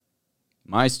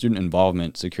my student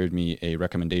involvement secured me a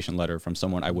recommendation letter from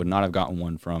someone I would not have gotten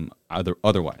one from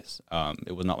otherwise.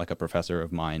 It was not like a professor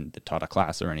of mine that taught a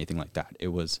class or anything like that. It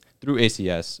was through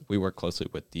ACS. We work closely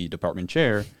with the department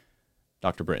chair,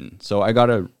 Dr. Britton. So I got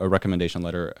a recommendation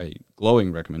letter, a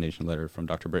glowing recommendation letter from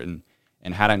Dr. Britton.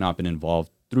 And had I not been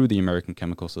involved through the American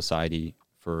Chemical Society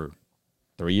for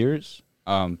 3 years,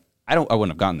 I wouldn't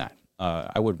have gotten that.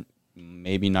 I would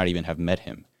maybe not even have met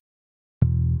him.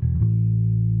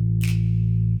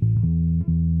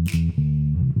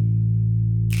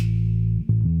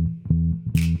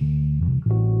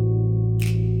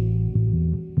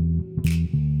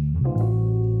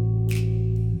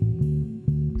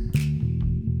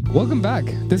 Welcome back.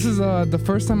 This is the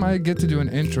first time I get to do an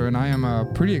intro, and I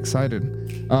am pretty excited.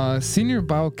 Senior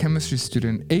biochemistry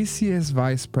student, ACS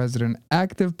vice president,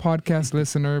 active podcast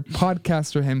listener,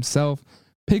 podcaster himself,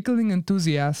 pickling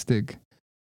enthusiastic,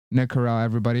 Nick Coral,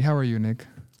 everybody. How are you, Nick?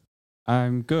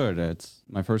 I'm good. It's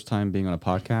my first time being on a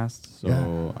podcast,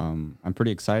 so I'm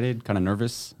pretty excited, kind of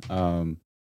nervous,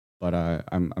 but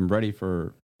I'm ready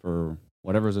for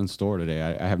whatever's in store today.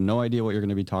 I have no idea what you're going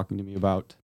to be talking to me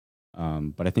about.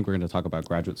 But I think we're going to talk about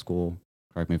graduate school.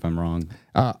 Correct me if I'm wrong.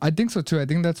 I think so too. I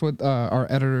think that's what our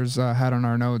editors had on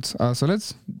our notes. So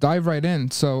let's dive right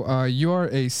in. So you are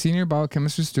a senior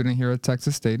biochemistry student here at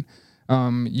Texas State.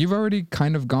 You've already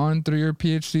kind of gone through your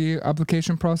PhD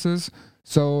application process.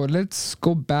 So let's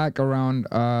go back around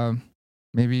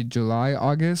maybe July,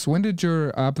 August. When did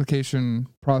your application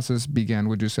process begin,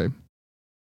 would you say?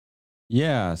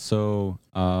 Yeah, so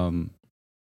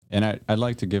and I'd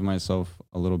like to give myself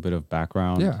a little bit of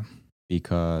background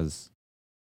because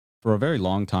for a very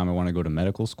long time, I want to go to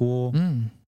medical school.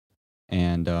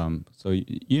 And so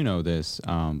you know this,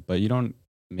 but you don't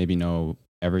maybe know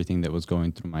everything that was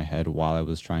going through my head while I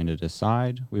was trying to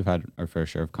decide. We've had our fair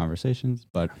share of conversations,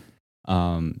 but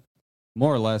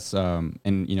more or less,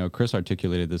 and you know, Chris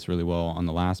articulated this really well on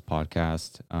the last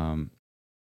podcast.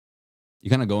 You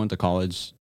kind of go into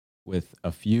college with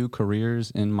a few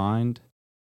careers in mind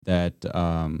that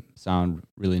sound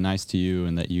really nice to you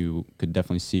and that you could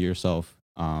definitely see yourself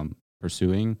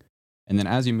pursuing. And then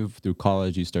as you move through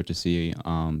college, you start to see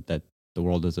that the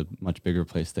world is a much bigger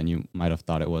place than you might have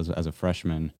thought it was as a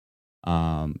freshman.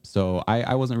 So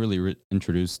I wasn't really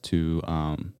introduced to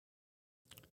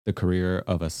the career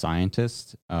of a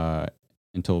scientist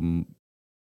until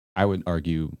I would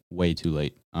argue way too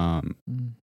late. And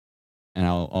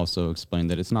I'll also explain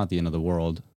that it's not the end of the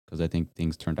world, because I think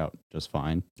things turned out just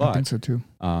fine. But I think so too.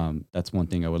 That's one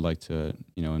thing I would like to,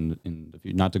 you know, in the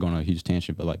future, not to go on a huge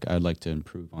tangent, but like I'd like to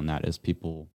improve on that as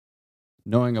people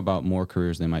knowing about more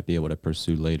careers they might be able to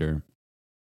pursue later.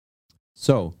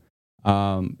 So,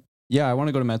 yeah, I want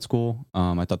to go to med school.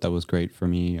 I thought that was great for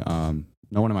me.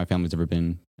 No one in my family's ever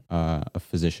been a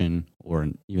physician or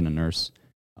even a nurse.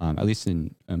 At least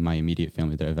in my immediate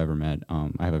family that I've ever met.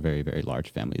 I have a very, very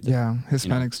large family. That,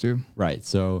 Hispanics too. Right.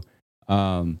 So,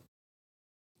 and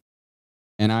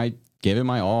I gave it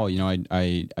my all. You know,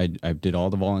 I did all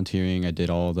the volunteering. I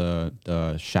did all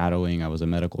the shadowing. I was a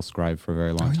medical scribe for a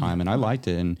very long time, and I liked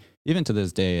it. And even to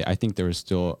this day, I think there is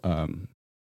still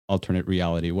alternate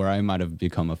reality where I might have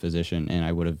become a physician and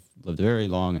I would have lived a very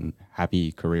long and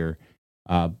happy career.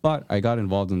 But I got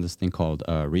involved in this thing called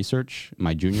research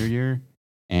my junior year,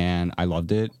 and I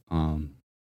loved it.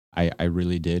 I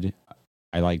really did.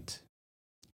 I liked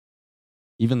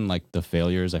even like the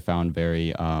failures. I found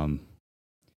very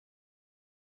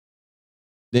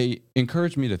they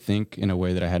encouraged me to think in a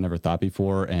way that I had never thought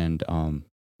before, and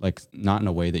like not in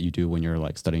a way that you do when you're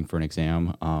like studying for an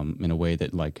exam, in a way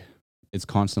that like it's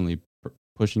constantly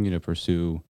pushing you to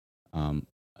pursue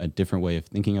a different way of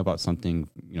thinking about something,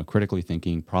 you know, critically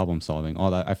thinking, problem solving, all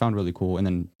that I found really cool. And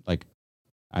then like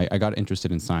I got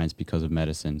interested in science because of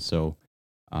medicine, so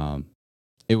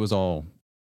it was all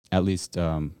at least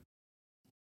in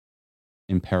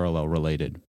parallel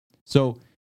related. So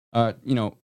you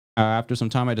know, after some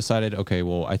time, I decided, okay,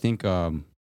 well, I think I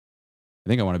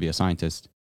want to be a scientist.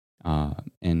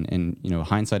 And you know,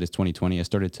 hindsight is 2020. I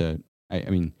started to, I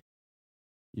mean,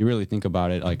 you really think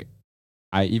about it. Like,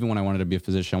 even when I wanted to be a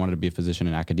physician, I wanted to be a physician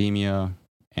in academia.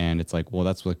 And it's like, well,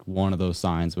 that's like one of those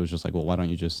signs. It was just like, well, why don't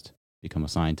you just become a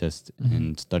scientist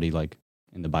and study like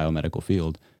in the biomedical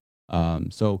field?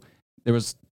 So there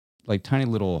was like tiny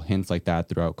little hints like that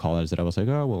throughout college that I was like,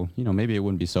 oh, well, you know, maybe it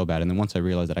wouldn't be so bad. And then once I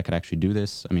realized that I could actually do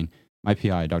this, I mean, my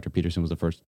PI, Dr. Peterson, was the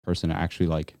first person to actually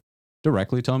like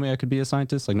directly tell me I could be a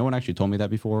scientist. Like no one actually told me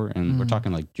that before. And we're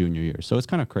talking like junior year. So it's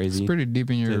kind of crazy. It's pretty deep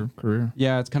in your career.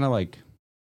 Yeah. It's kind of like,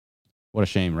 what a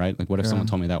shame, right? Like what if someone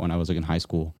told me that when I was like in high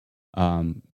school?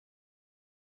 And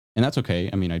that's okay.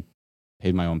 I mean, I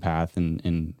paved my own path.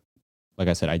 And like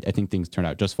I said, I think things turned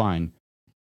out just fine.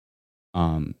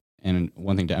 And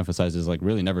one thing to emphasize is like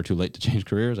really never too late to change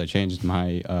careers. I changed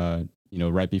my,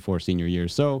 right before senior year.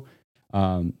 So,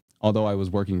 although I was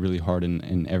working really hard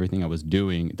in everything I was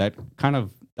doing, that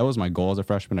was my goal as a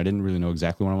freshman. I didn't really know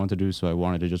exactly what I wanted to do. So I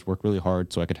wanted to just work really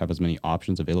hard so I could have as many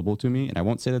options available to me. And I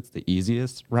won't say that's the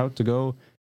easiest route to go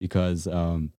because,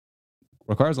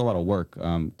 requires a lot of work,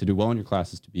 to do well in your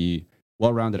classes, to be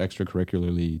well-rounded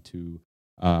extracurricularly, to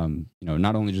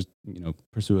not only just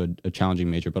pursue a challenging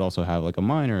major, but also have like a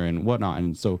minor and whatnot.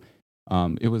 And so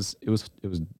it was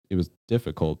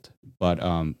difficult, but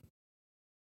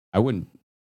I wouldn't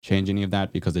change any of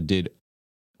that because it did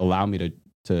allow me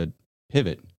to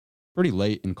pivot pretty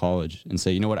late in college and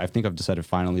say, you know what, I think I've decided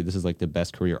finally this is like the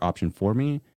best career option for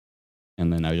me.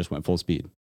 And then I just went full speed.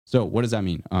 So what does that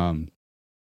mean?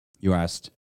 You asked,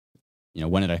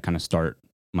 when did I kind of start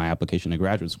my application to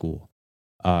graduate school?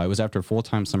 It was after a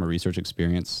full-time summer research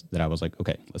experience that I was like,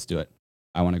 okay, let's do it.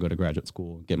 I want to go to graduate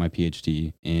school, get my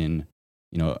Ph.D. in,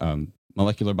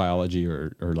 molecular biology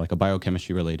or like a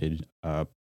biochemistry related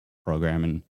program.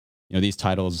 And, these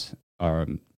titles are,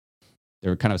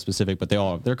 they're kind of specific, but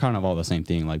they're kind of all the same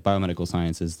thing. Like biomedical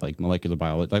sciences, like molecular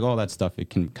biology, like all that stuff, it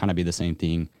can kind of be the same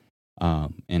thing.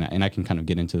 And I can kind of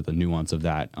get into the nuance of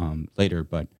that later.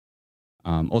 But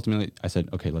ultimately, I said,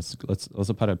 okay, let's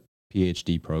apply to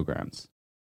PhD programs.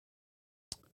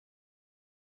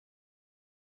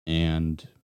 And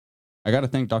I got to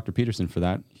thank Dr. Peterson for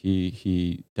that.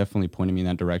 He definitely pointed me in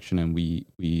that direction, and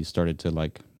we started to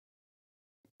like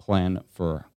plan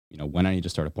for when I need to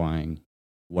start applying,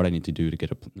 what I need to do to get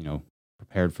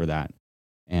prepared for that.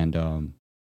 And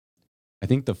I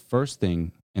think the first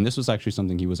thing, and this was actually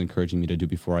something he was encouraging me to do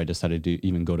before I decided to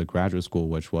even go to graduate school,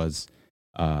 which was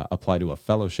apply to a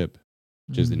fellowship,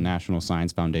 which is the National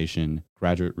Science Foundation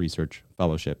Graduate Research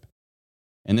Fellowship.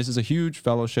 And this is a huge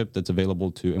fellowship that's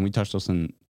available to, and we touched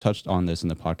on this in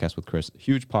the podcast with Chris,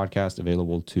 huge podcast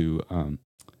available to,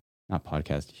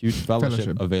 huge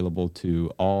fellowship available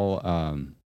to all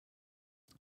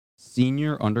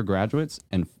senior undergraduates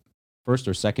and first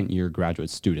or second year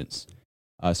graduate students.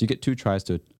 So you get 2 tries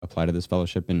to apply to this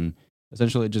fellowship, and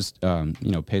essentially it just,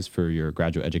 pays for your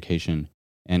graduate education.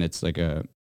 And it's like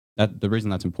the reason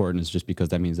that's important is just because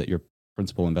that means that your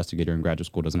principal investigator in graduate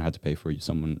school doesn't have to pay for you.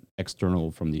 Someone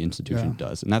external from the institution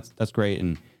does. And that's great.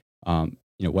 And,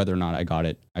 whether or not I got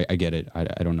it, I get it.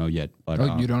 I don't know yet.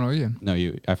 But you don't know yet? No,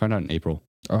 I found out in April.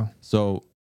 Oh. So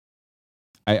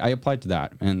I applied to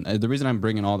that. And the reason I'm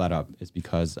bringing all that up is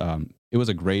because it was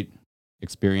a great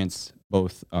experience,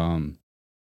 both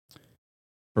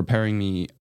preparing me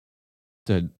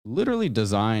to literally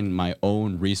design my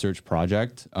own research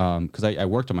project. Because I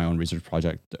worked on my own research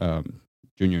project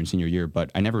junior and senior year,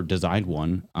 but I never designed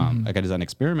one. Like I designed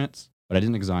experiments, but I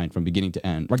didn't design from beginning to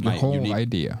end. Like the whole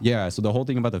idea. Yeah. So the whole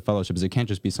thing about the fellowship is it can't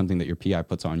just be something that your PI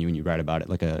puts on you and you write about it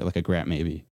like a grant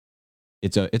maybe.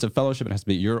 It's a fellowship. It has to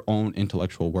be your own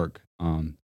intellectual work.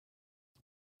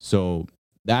 So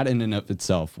that in and of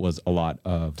itself was a lot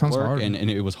of work, and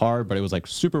it was hard, but it was like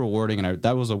super rewarding. And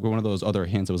that was one of those other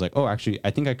hints. It was like, oh, actually, I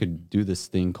think I could do this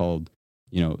thing called,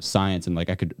 science, and like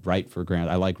I could write for grants.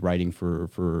 I like writing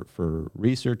for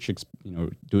research,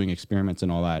 doing experiments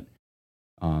and all that.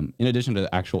 In addition to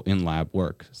the actual in lab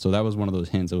work. So that was one of those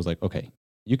hints. It was like, okay,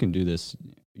 you can do this.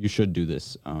 You should do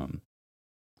this.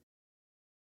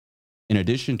 In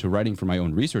addition to writing for my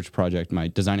own research project,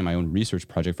 designing my own research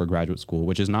project for graduate school,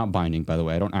 which is not binding, by the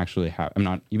way.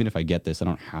 Even if I get this, I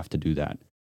don't have to do that.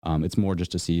 It's more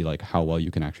just to see like how well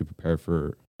you can actually prepare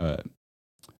for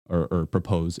or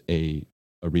propose a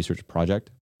research project.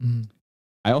 Mm-hmm.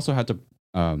 I also had to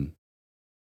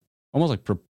almost like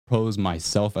propose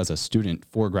myself as a student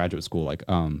for graduate school. Like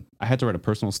I had to write a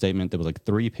personal statement that was like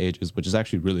 3 pages, which is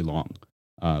actually really long,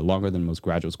 longer than most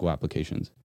graduate school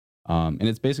applications. And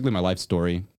it's basically my life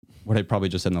story, what I probably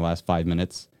just said in the last 5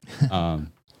 minutes,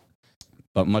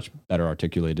 but much better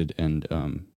articulated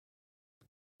and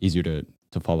easier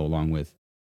to follow along with.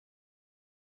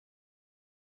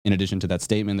 In addition to that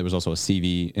statement, there was also a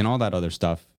CV and all that other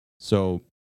stuff. So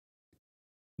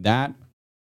that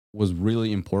was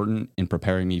really important in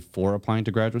preparing me for applying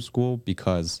to graduate school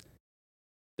because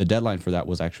the deadline for that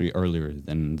was actually earlier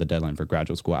than the deadline for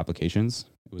graduate school applications.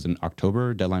 It was in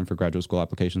October. Deadline for graduate school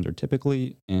applications are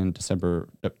typically in December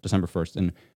 1st.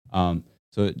 And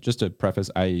so just to preface,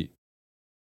 I'm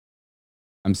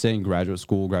saying graduate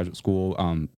school.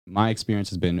 My experience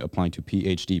has been applying to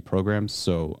PhD programs.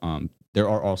 So there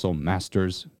are also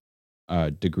master's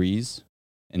degrees,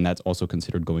 and that's also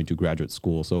considered going to graduate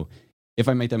school. So if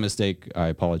I make that mistake, I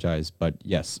apologize. But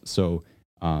yes, so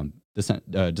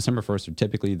December 1st are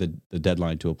typically the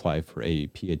deadline to apply for a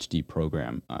Ph.D.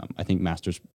 program. I think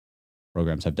master's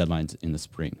programs have deadlines in the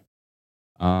spring.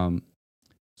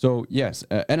 So yes,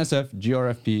 NSF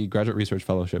GRFP Graduate Research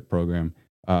Fellowship Program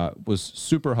was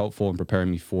super helpful in preparing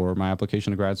me for my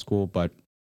application to grad school, but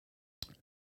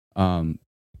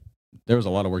there was a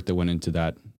lot of work that went into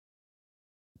that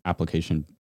application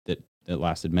that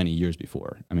lasted many years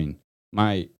before. I mean,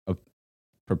 my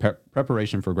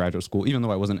preparation for graduate school, even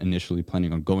though I wasn't initially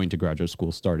planning on going to graduate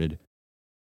school, started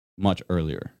much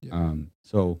earlier. Yeah.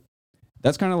 So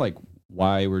that's kind of like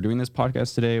why we're doing this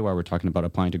podcast today, why we're talking about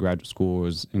applying to graduate school,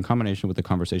 is in combination with the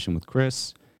conversation with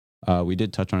Chris. We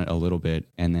did touch on it a little bit.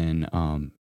 And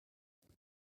then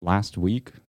last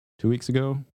week, 2 weeks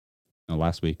ago, no,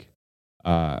 last week,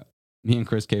 me and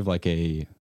Chris gave like a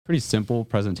pretty simple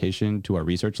presentation to our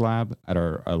research lab at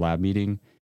our lab meeting.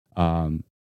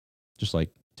 Just like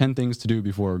 10 things to do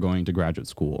before going to graduate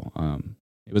school.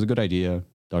 It was a good idea.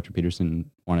 Dr.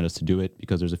 Peterson wanted us to do it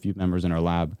because there's a few members in our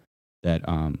lab that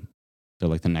they're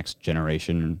like the next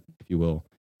generation, if you will.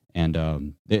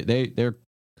 And they're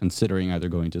considering either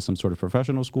going to some sort of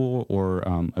professional school, or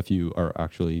a few are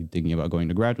actually thinking about going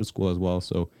to graduate school as well.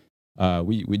 So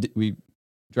we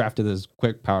drafted this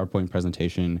quick PowerPoint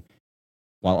presentation.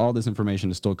 While all this information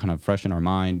is still kind of fresh in our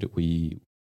mind, we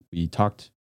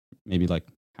talked maybe like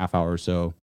half hour or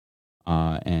so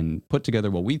and put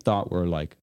together what we thought were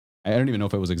like, I don't even know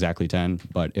if it was exactly 10,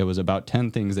 but it was about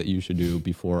 10 things that you should do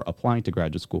before applying to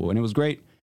graduate school. And it was great.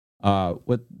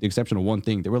 With the exception of one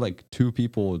thing, there were like 2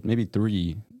 people, maybe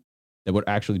 3, that would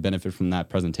actually benefit from that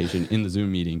presentation in the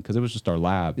Zoom meeting, because it was just our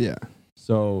lab. Yeah.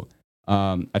 So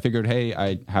I figured, hey,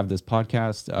 I have this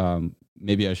podcast.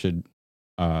 Maybe I should,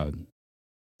 on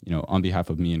behalf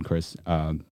of me and Chris,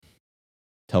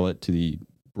 tell it to the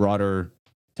broader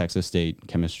Texas State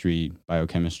chemistry,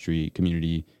 biochemistry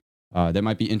community that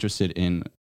might be interested in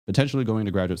potentially going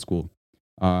to graduate school.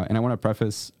 And I want to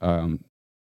preface,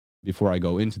 before I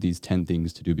go into these 10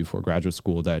 things to do before graduate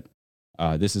school, that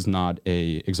this is not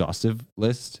a exhaustive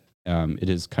list. It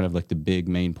is kind of like the big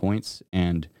main points.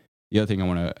 And the other thing I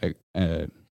want to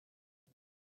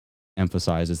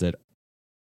emphasize is that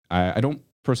I don't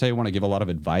per se want to give a lot of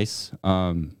advice.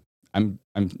 I'm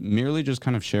merely just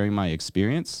kind of sharing my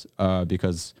experience,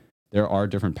 because there are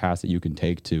different paths that you can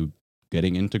take to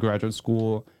getting into graduate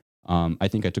school. I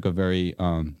think I took a very,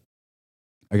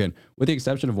 again, with the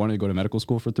exception of wanting to go to medical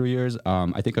school for 3 years,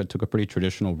 I think I took a pretty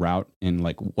traditional route in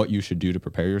like what you should do to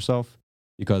prepare yourself.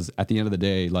 Because at the end of the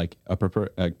day, like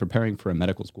preparing for a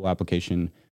medical school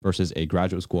application versus a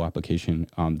graduate school application,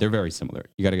 they're very similar.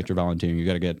 You got to get your volunteering. You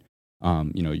got to get,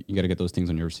 you got to get those things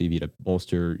on your CV to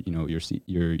bolster,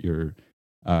 your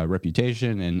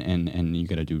reputation, and you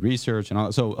got to do research and all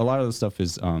that. So a lot of the stuff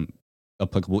is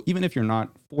applicable, even if you're not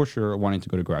for sure wanting to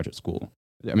go to graduate school.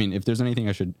 I mean, if there's anything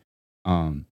I should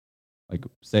like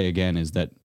say again, is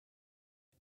that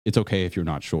it's okay if you're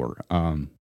not sure.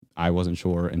 I wasn't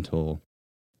sure until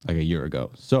like a year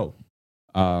ago. So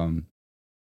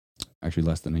actually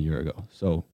less than a year ago.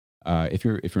 So if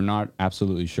you're not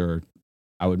absolutely sure,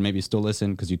 I would maybe still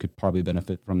listen, because you could probably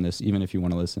benefit from this, even if you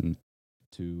want to listen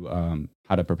to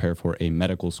how to prepare for a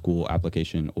medical school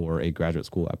application or a graduate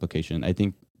school application. I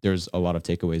think there's a lot of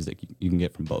takeaways that you can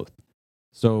get from both.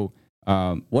 So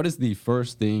what is the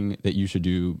first thing that you should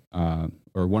do,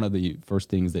 or one of the first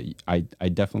things that I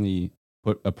definitely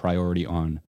put a priority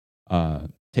on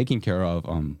taking care of,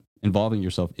 involving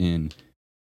yourself in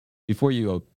before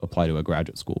you apply to a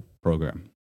graduate school program?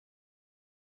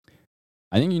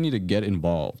 I think you need to get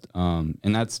involved.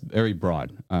 And that's very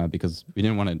broad, because we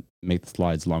didn't want to make the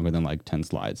slides longer than like 10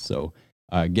 slides. So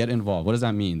get involved. What does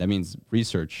that mean? That means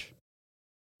research,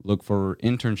 look for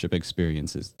internship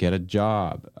experiences, get a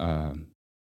job,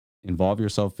 involve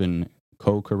yourself in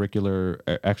co-curricular,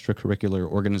 extracurricular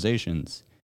organizations.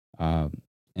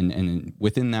 And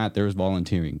within that, there's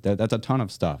volunteering. That's a ton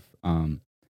of stuff.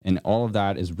 And all of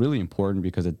that is really important,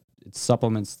 because it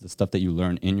supplements the stuff that you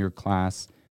learn in your class.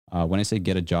 When I say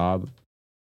get a job,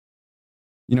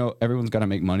 everyone's got to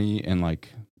make money, and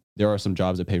like there are some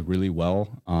jobs that pay really well,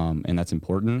 and that's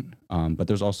important. But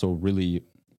there's also really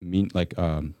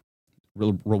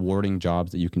rewarding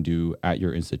jobs that you can do at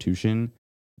your institution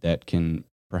that can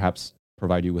perhaps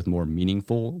provide you with more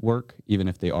meaningful work, even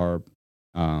if they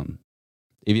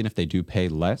do pay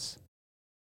less.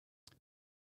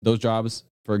 Those jobs,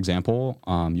 for example,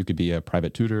 you could be a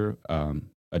private tutor,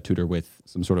 a tutor with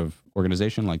some sort of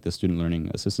organization like the Student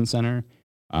Learning Assistance Center.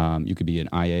 You could be an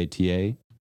IATA.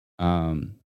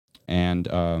 And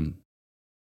I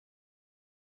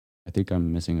think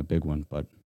I'm missing a big one, but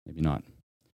maybe not.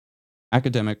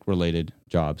 academic related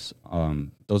jobs,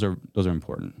 those are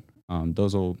important.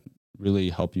 Those will really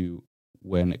help you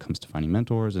when it comes to finding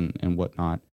mentors and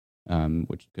whatnot,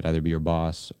 which could either be your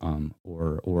boss,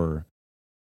 or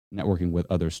networking with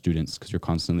other students, because you're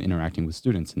constantly interacting with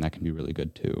students, and that can be really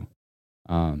good too.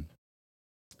 I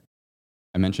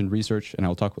mentioned research, and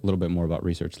I'll talk a little bit more about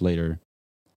research later.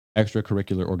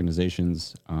 Extracurricular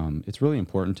organizations, it's really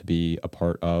important to be a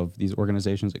part of these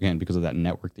organizations, again, because of that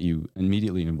network that you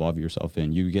immediately involve yourself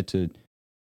in. You get to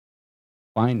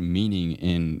find meaning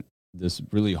in this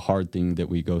really hard thing that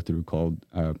we go through called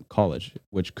college,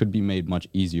 which could be made much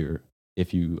easier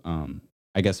if you,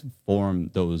 I guess, form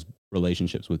those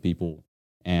relationships with people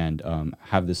and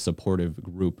have this supportive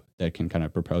group that can kind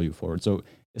of propel you forward. So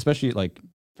especially like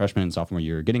freshman and sophomore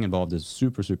year, getting involved is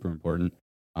super, super important.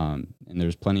 And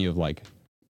there's plenty of like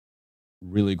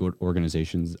really good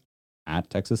organizations at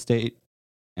Texas State.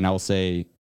 And I will say,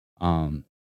 when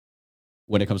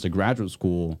it comes to graduate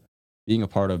school, being a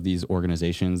part of these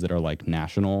organizations that are like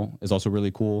national is also really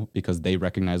cool because they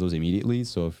recognize those immediately.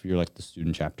 So if you're like the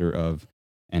student chapter of,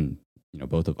 and you know,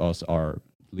 both of us are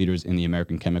leaders in the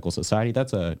American Chemical Society,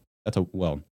 that's a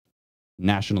well,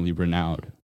 nationally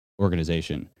renowned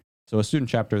organization. So a student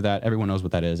chapter of that, everyone knows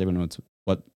what that is. Everyone knows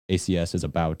what ACS is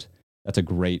about. That's a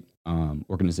great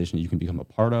organization that you can become a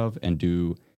part of and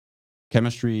do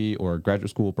chemistry or graduate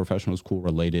school, professional school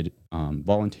related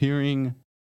volunteering,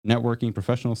 networking,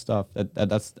 professional stuff.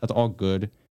 That's all good.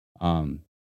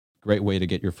 Great way to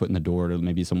get your foot in the door to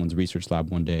maybe someone's research lab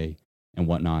one day and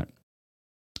whatnot.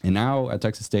 And now at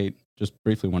Texas State, just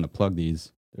briefly want to plug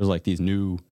these. There's like these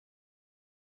new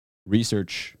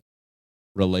research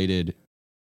related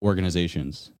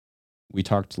organizations. We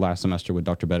talked last semester with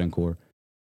Dr. Betancourt,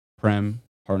 PREM,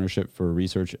 Partnership for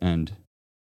Research and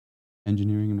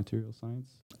Engineering and Material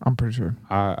Science. I'm pretty sure.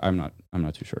 I'm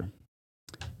not too sure.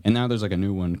 And now there's like a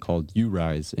new one called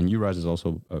URISE, and URISE is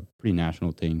also a pretty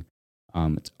national thing.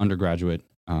 It's undergraduate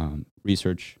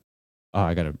research. Oh,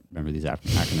 I gotta remember these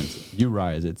acronyms.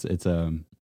 URISE. It's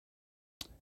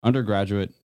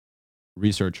undergraduate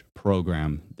research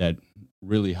program that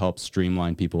really helps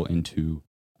streamline people into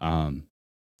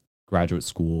graduate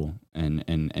school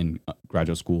and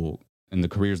graduate school and the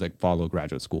careers that follow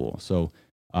graduate school. So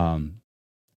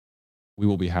we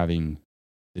will be having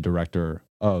the director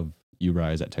of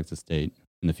URISE at Texas State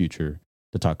in the future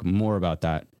to talk more about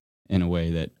that in a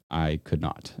way that I could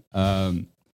not.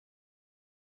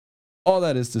 All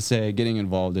that is to say, getting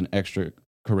involved in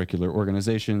extracurricular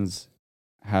organizations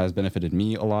has benefited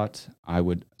me a lot. I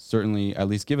would certainly at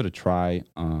least give it a try.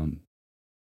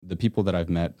 The people that I've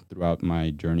met throughout my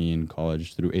journey in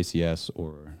college through ACS,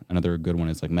 or another good one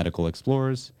is like Medical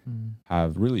Explorers,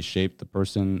 have really shaped the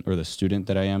person or the student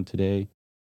that I am today.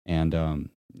 And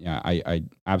I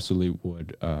absolutely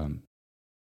would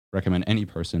recommend any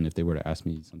person, if they were to ask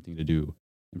me something to do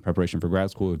in preparation for grad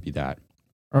school, it would be that.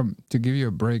 To give you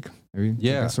a break, maybe.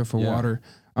 Yeah. So for water.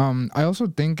 I also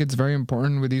think it's very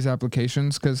important with these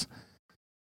applications because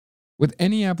with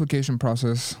any application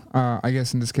process, I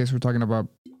guess in this case, we're talking about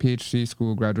PhD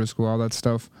school, graduate school, all that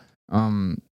stuff.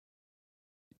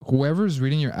 Whoever's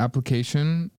reading your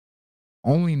application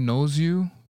only knows you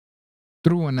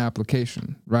through an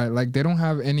application, right? Like they don't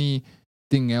have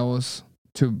anything else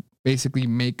to basically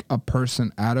make a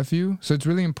person out of you. So it's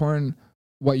really important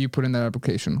what you put in that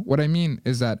application. What I mean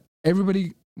is that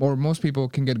everybody or most people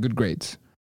can get good grades.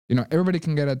 You know, everybody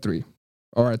can get a 3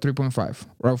 or a 3.5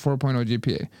 or a 4.0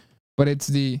 GPA. But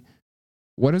it's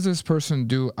what does this person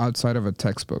do outside of a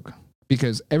textbook?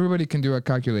 Because everybody can do a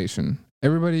calculation.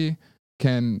 Everybody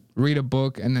can read a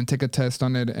book and then take a test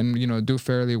on it and, you know, do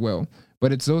fairly well.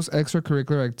 But it's those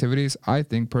extracurricular activities, I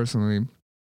think personally,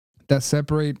 that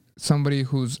separate somebody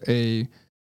who's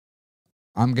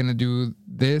I'm going to do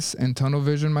this and tunnel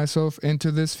vision myself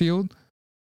into this field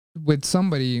with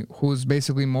somebody who's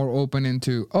basically more open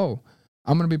into,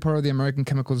 I'm going to be part of the American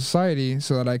Chemical Society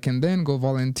so that I can then go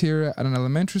volunteer at an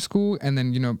elementary school. And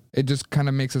then, you know, it just kind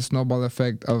of makes a snowball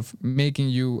effect of making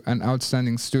you an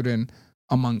outstanding student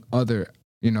among other,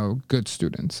 you know, good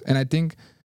students. And I think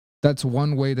that's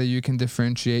one way that you can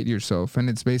differentiate yourself. And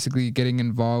it's basically getting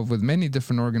involved with many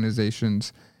different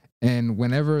organizations. And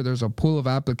whenever there's a pool of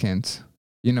applicants,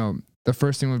 you know, the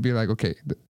first thing would be like, okay,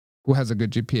 who has a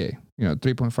good GPA? You know,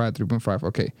 3.5.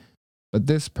 Okay. But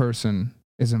this person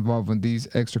is involved in these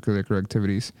extracurricular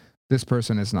activities. This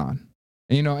person is not.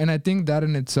 And, you know, and I think that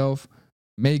in itself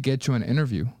may get you an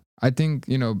interview. I think,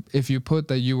 you know, if you put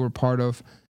that you were part of,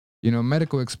 you know,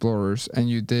 Medical Explorers and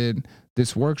you did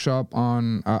this workshop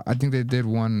on, I think they did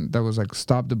one that was like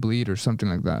Stop the Bleed or something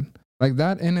like that. like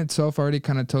that in itself already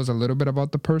kind of tells a little bit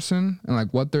about the person and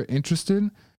like what they're interested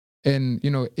in. And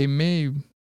it may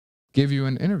give you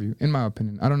an interview, in my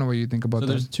opinion. I don't know what you think about that.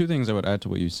 So there's two things I would add to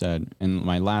what you said in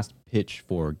my last pitch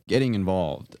for getting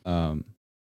involved. One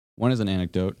is an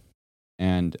anecdote,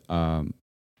 and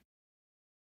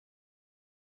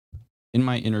in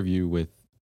my interview with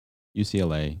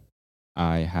UCLA,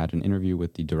 I had an interview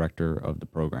with the director of the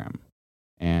program.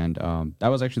 And that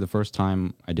was actually the first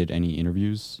time I did any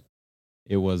interviews.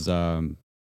 It was, I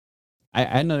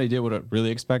had no idea what to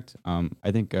really expect.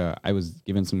 I think I was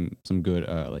given some good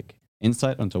like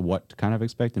insight onto what to kind of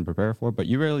expect and prepare for, but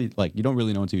you don't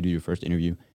really know until you do your first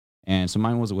interview. And so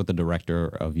mine was with the director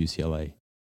of UCLA.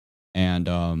 And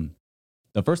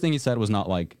the first thing he said was not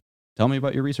like, tell me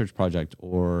about your research project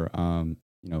or,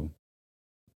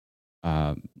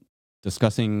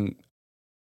 discussing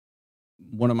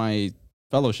one of my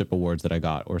fellowship awards that I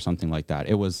got or something like that.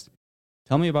 It was,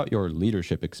 tell me about your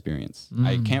leadership experience.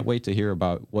 I can't wait to hear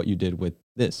about what you did with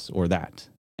this or that.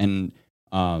 And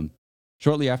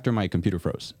shortly after, my computer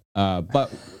froze.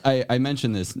 But I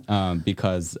mentioned this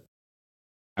because,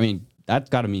 I mean, that's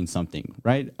got to mean something,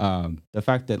 right? The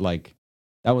fact that like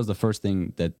that was the first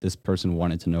thing that this person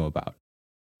wanted to know about.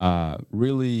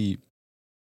 Really,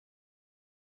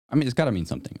 I mean, it's got to mean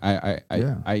something.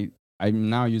 I'm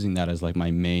now using that as like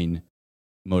my main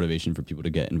motivation for people to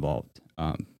get involved.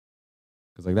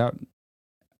 Because like that,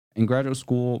 in graduate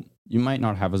school, you might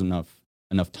not have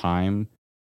enough time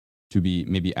to be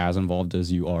maybe as involved as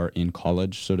you are in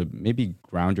college. So to maybe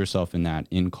ground yourself in that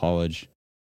in college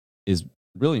is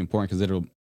really important because it'll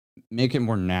make it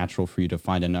more natural for you to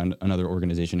find another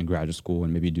organization in graduate school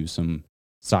and maybe do some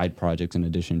side projects in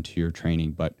addition to your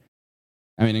training. But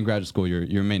I mean, in graduate school,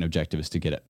 your main objective is to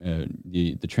get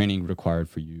the training required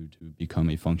for you to become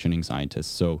a functioning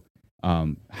scientist. So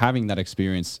having that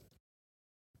experience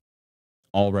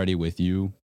already with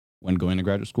you when going to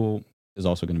graduate school is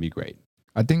also going to be great.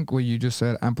 I think what you just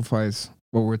said amplifies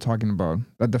what we're talking about.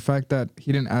 That the fact that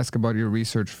he didn't ask about your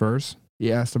research first,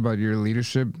 he asked about your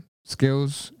leadership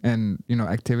skills and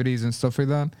activities and stuff like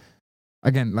that.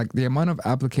 Again, like the amount of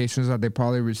applications that they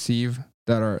probably receive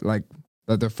that are like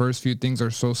that the first few things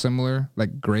are so similar,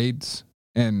 like grades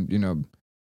and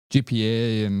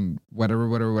GPA and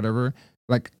whatever.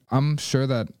 Like I'm sure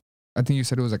that I think you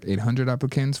said it was like 800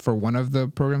 applicants for one of the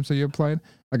programs that you applied.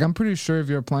 Like I'm pretty sure if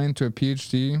you're applying to a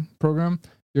PhD program,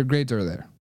 your grades are there,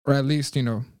 or at least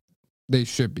they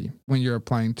should be when you're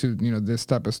applying to this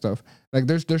type of stuff. Like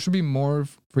there should be more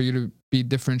for you to be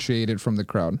differentiated from the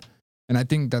crowd, and I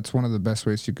think that's one of the best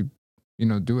ways you could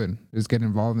do it is get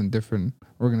involved in different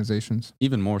organizations.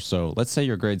 Even more so, let's say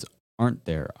your grades aren't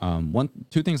there.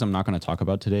 Two things I'm not going to talk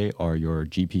about today are your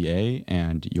GPA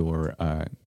and your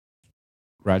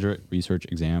graduate research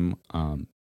exam,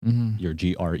 your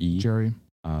GRE.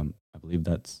 I believe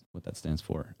that's what that stands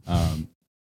for.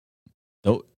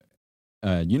 Though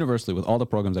universally, with all the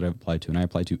programs that I've applied to, and I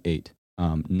applied to 8,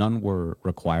 none were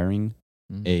requiring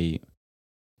a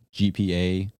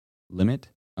GPA limit.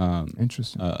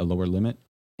 Interesting. A lower limit,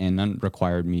 and none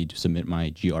required me to submit my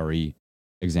GRE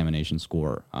examination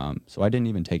score. So I didn't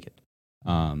even take it.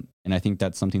 And I think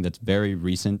that's something that's very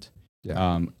recent.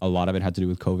 Yeah. A lot of it had to do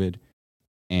with COVID.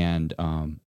 And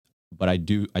but I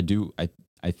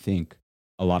think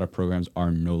a lot of programs are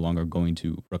no longer going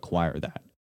to require that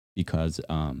because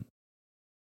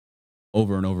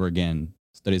over and over again,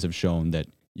 studies have shown that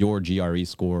your GRE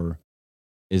score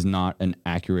is not an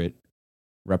accurate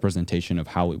representation of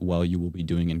how well you will be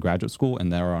doing in graduate school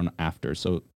and thereon after.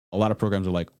 So a lot of programs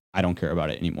are like, I don't care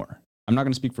about it anymore. I'm not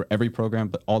going to speak for every program,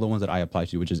 but all the ones that I applied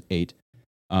to, which is 8,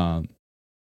 didn't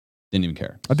even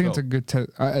care. I think it's a good.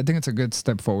 I think it's a good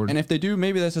step forward. And if they do,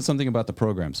 maybe that says something about the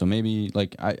program. So maybe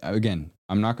like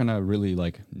I'm not going to really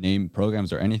like name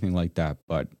programs or anything like that,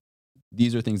 but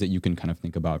these are things that you can kind of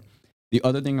think about. The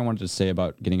other thing I wanted to say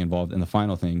about getting involved, and the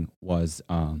final thing was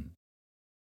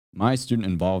my student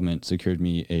involvement secured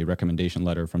me a recommendation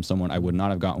letter from someone I would not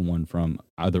have gotten one from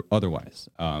otherwise.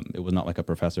 It was not like a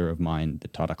professor of mine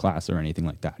that taught a class or anything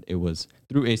like that. It was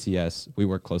through ACS. We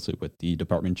work closely with the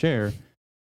department chair,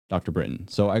 Dr. Britton.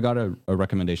 So I got a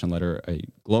recommendation letter, a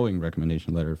glowing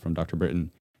recommendation letter from Dr.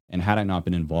 Britton. And had I not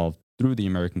been involved through the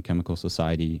American Chemical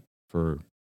Society for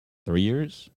 3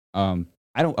 years, I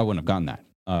wouldn't have gotten that.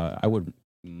 I would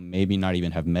maybe not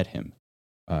even have met him.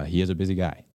 He is a busy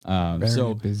guy.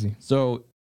 Very busy. So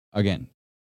again,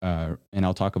 and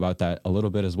I'll talk about that a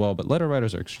little bit as well, but letter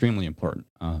writers are extremely important.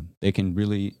 They can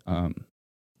really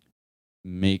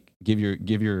give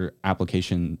your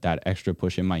application that extra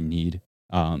push it might need,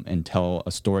 and tell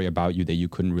a story about you that you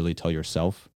couldn't really tell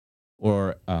yourself,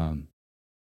 or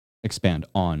expand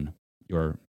on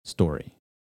your story.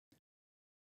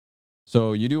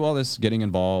 So you do all this getting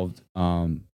involved.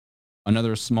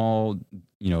 Another small,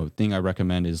 thing I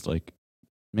recommend is like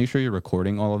make sure you're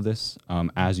recording all of this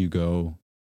as you go,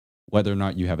 whether or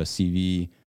not you have a CV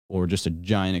or just a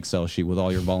giant Excel sheet with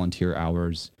all your volunteer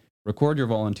hours. Record your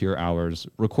volunteer hours,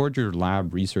 record your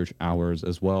lab research hours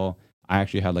as well. I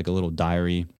actually had like a little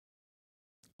diary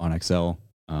on Excel.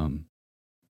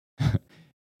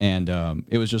 And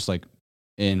it was just like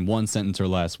in one sentence or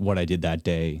less what I did that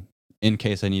day in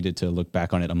case I needed to look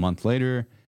back on it a month later,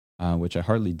 which I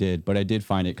hardly did. But I did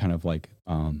find it kind of like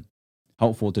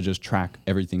helpful to just track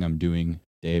everything I'm doing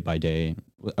day by day.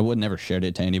 I would never shared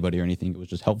it to anybody or anything. It was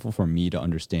just helpful for me to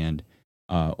understand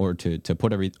or to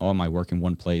put all my work in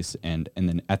one place. And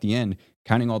then at the end,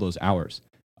 counting all those hours.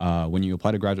 When you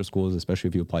apply to graduate schools, especially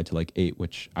if you apply to like 8,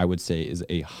 which I would say is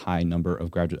a high number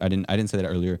of graduate. I didn't say that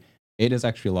earlier. 8 is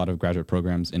actually a lot of graduate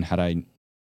programs. And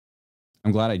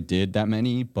I'm glad I did that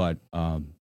many, but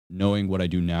knowing what I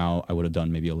do now, I would have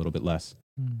done maybe a little bit less.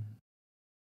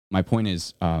 My point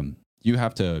is, you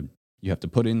have to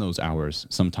put in those hours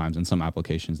sometimes in some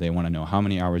applications. They want to know how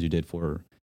many hours you did for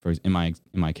in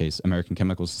my case, American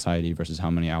Chemical Society versus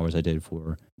how many hours I did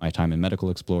for my time in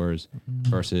Medical Explorers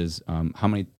versus how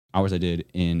many hours I did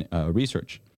in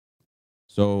research.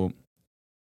 So,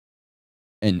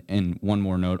 and one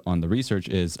more note on the research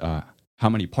is how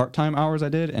many part-time hours I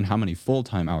did and how many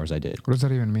full-time hours I did. What does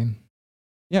that even mean?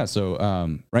 Yeah, so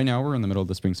right now we're in the middle of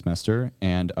the spring semester,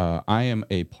 and I am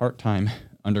a part-time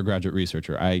undergraduate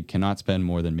researcher. I cannot spend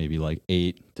more than maybe like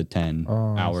 8 to 10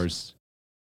 hours,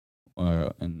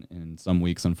 and in some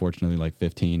weeks, unfortunately, like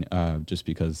 15, just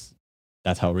because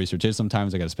that's how research is.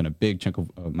 Sometimes I got to spend a big chunk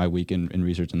of my week in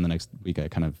research, and the next week I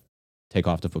kind of take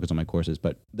off to focus on my courses.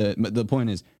 But the point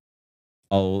is,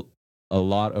 a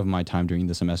lot of my time during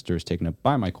the semester is taken up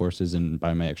by my courses and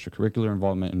by my extracurricular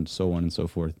involvement and so on and so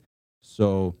forth.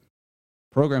 So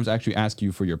programs actually ask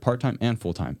you for your part-time and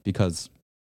full-time because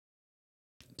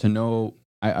to know,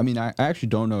 I actually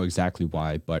don't know exactly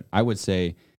why, but I would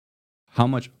say how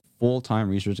much full-time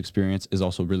research experience is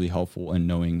also really helpful in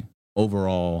knowing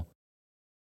overall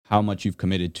how much you've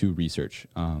committed to research.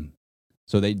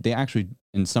 So they actually,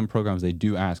 in some programs, they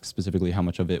do ask specifically how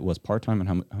much of it was part-time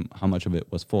and how much of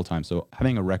it was full-time. So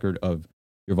having a record of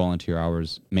your volunteer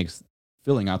hours makes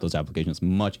filling out those applications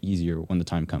much easier when the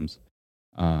time comes.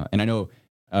 And I know,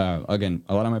 again,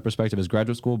 a lot of my perspective is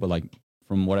graduate school, but like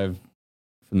from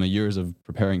the years of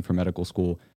preparing for medical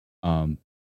school,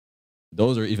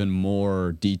 those are even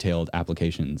more detailed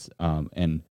applications.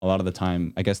 And a lot of the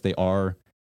time, I guess they are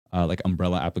like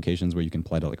umbrella applications where you can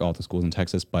apply to like all the schools in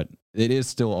Texas, but it is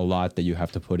still a lot that you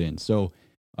have to put in. So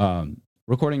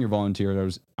recording your volunteer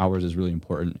hours is really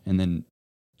important. And then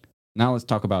now let's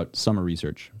talk about summer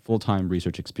research, full-time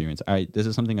research experience. This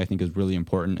is something I think is really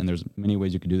important, and there's many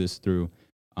ways you could do this through.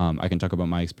 I can talk about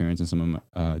my experience and some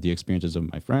of the experiences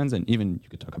of my friends, and even you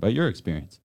could talk about your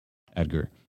experience, Edgar.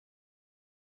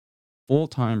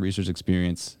 Full-time research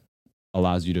experience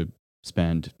allows you to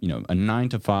spend, a 9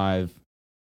 to 5,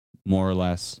 more or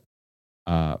less,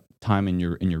 time in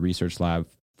your research lab.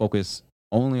 Focus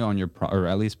only on or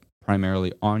at least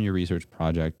primarily on your research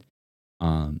project.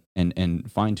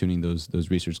 And fine tuning those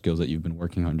research skills that you've been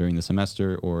working on during the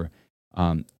semester, or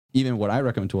even what I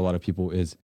recommend to a lot of people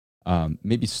is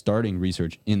maybe starting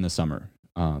research in the summer,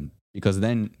 because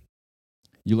then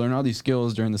you learn all these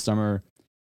skills during the summer.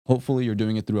 Hopefully, you're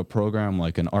doing it through a program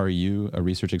like an REU, a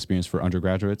research experience for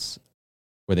undergraduates,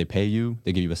 where they pay you,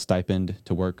 they give you a stipend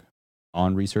to work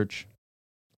on research,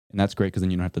 and that's great because then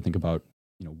you don't have to think about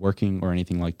working or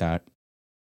anything like that.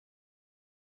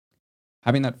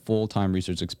 Having that full-time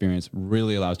research experience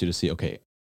really allows you to see, okay,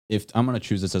 if I'm going to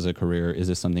choose this as a career, is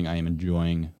this something I am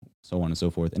enjoying, so on and so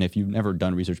forth. And if you've never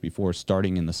done research before,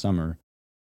 starting in the summer,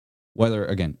 whether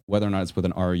or not it's with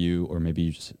an RU or maybe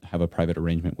you just have a private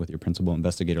arrangement with your principal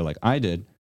investigator like I did,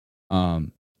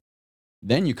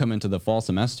 then you come into the fall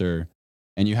semester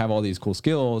and you have all these cool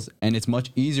skills, and it's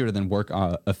much easier to then work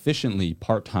efficiently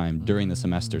part-time during the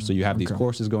semester. So you have these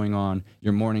courses going on,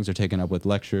 your mornings are taken up with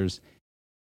lectures.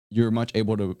 You're much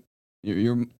able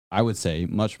to, I would say,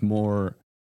 much more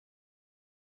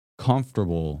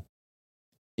comfortable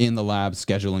in the lab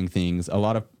scheduling things. A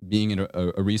lot of being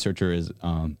a researcher is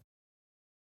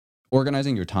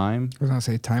organizing your time. I was going to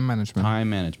say time management. Time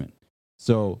management.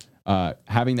 So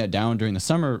having that down during the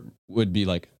summer would be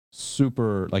like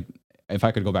super, like if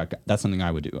I could go back, that's something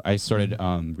I would do. I started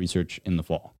research in the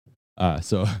fall.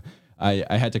 So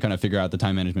I had to kind of figure out the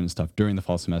time management and stuff during the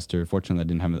fall semester. Fortunately, I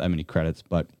didn't have that many credits,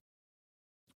 but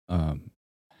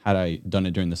had I done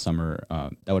it during the summer,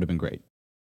 that would have been great.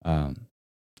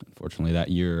 Unfortunately, that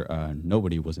year,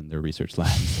 nobody was in their research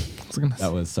labs.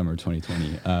 That was summer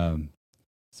 2020.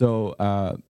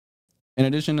 In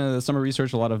addition to the summer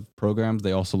research, a lot of programs,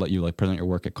 they also let you like present your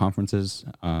work at conferences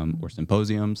or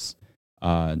symposiums.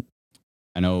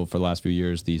 I know for the last few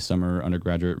years, the summer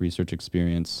undergraduate research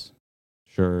experience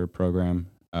program,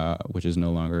 which is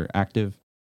no longer active,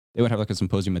 they would have like a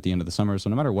symposium at the end of the summer. So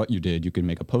no matter what you did, you could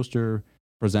make a poster,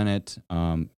 present it.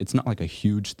 It's not like a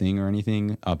huge thing or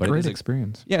anything, but great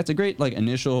experience. Yeah, it's a great like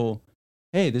initial,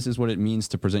 hey, this is what it means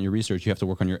to present your research. You have to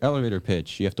work on your elevator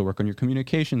pitch. You have to work on your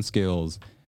communication skills.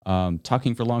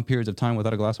 Talking for long periods of time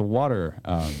without a glass of water.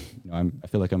 I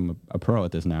feel like I'm a pro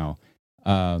at this now.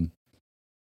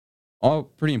 All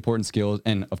pretty important skills,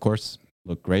 and of course,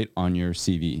 look great on your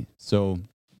CV. So,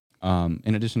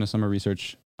 in addition to summer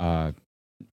research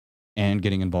and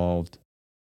getting involved,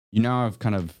 you now have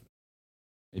kind of,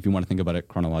 if you want to think about it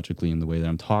chronologically in the way that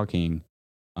I'm talking,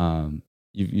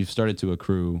 you've started to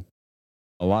accrue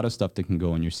a lot of stuff that can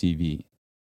go on your CV.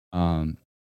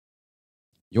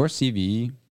 Your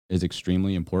CV is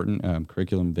extremely important.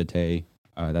 Curriculum vitae,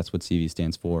 that's what CV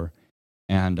stands for.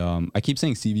 And I keep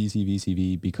saying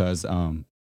CV because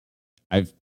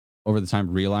I've over the time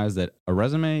realized that a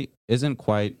resume isn't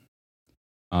quite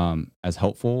as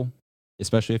helpful,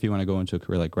 especially if you want to go into a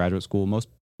career like graduate school. Most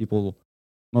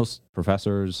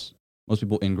professors, most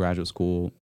people in graduate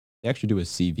school, they actually do a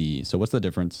CV. So what's the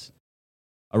difference?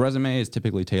 A resume is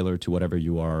typically tailored to whatever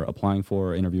you are applying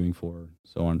for, interviewing for,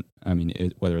 so on. I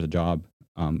mean, whether it's a job.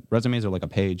 Resumes are like a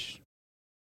page.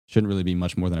 Shouldn't really be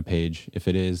much more than a page. If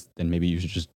it is, then maybe you should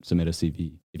just submit a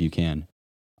CV if you can.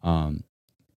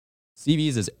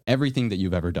 CVs is everything that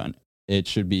you've ever done. It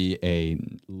should be a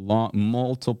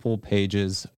multiple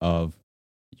pages of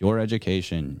your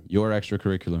education, your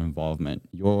extracurricular involvement,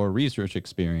 your research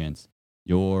experience,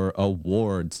 your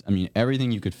awards. I mean,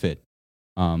 everything you could fit.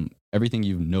 Everything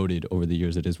you've noted over the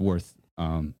years that is worth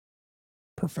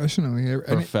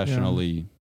professionally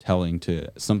telling to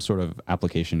some sort of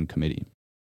application committee.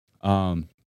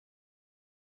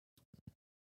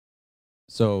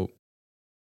 So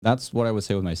that's what I would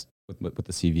say with with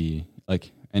the CV.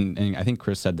 Like, and I think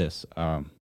Chris said this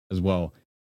as well.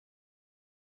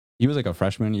 He was like a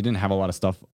freshman. He didn't have a lot of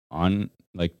stuff on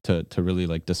like to really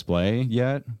like display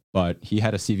yet, but he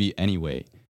had a CV anyway.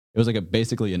 It was like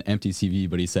basically an empty CV,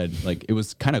 but he said like it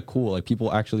was kind of cool. Like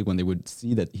people actually, when they would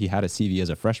see that he had a CV as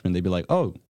a freshman, they'd be like,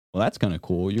 "Oh, well, that's kind of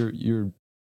cool. You're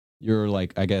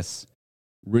like, I guess,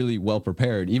 really well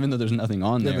prepared, even though there's nothing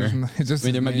on there.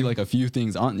 There might be like a few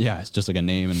things on. Yeah, it's just like a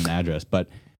name and an address. But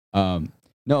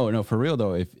no, for real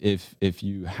though, if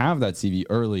you have that CV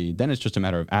early, then it's just a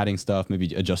matter of adding stuff,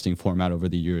 maybe adjusting format over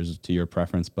the years to your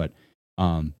preference. But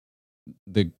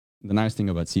the nice thing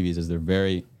about CVs is they're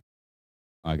very,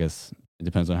 I guess it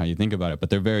depends on how you think about it,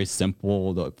 but they're very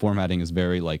simple. The formatting is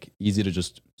very like easy to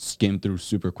just skim through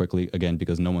super quickly, again,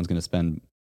 because no one's going to spend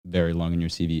very long in your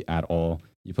CV at all.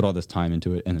 You put all this time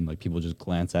into it and then like people just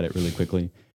glance at it really quickly.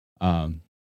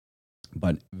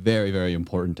 But very, very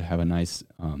important to have a nice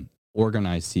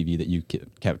organized CV that you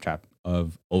kept track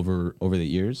of over the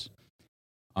years.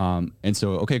 And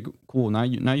so, okay, cool. Now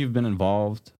you've been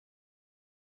involved.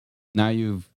 Now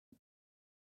you've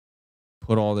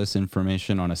put all this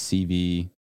information on a CV.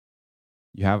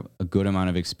 You have a good amount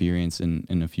of experience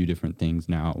in a few different things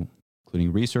now,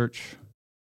 including research,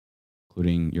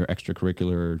 including your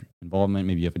extracurricular involvement.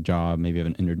 Maybe you have a job, maybe you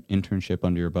have an internship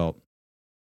under your belt.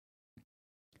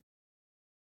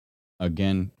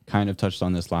 Again, kind of touched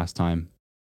on this last time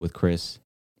with Chris,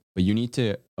 but you need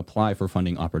to apply for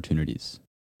funding opportunities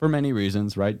for many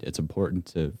reasons, right? It's important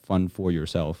to fund for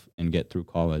yourself and get through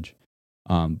college.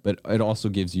 But it also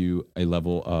gives you a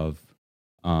level of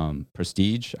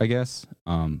prestige, I guess,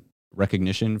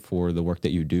 recognition for the work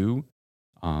that you do,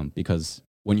 because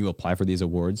when you apply for these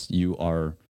awards, you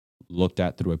are looked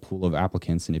at through a pool of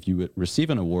applicants. And if you receive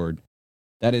an award,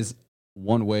 that is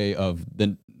one way of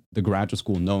the graduate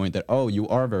school knowing that, oh, you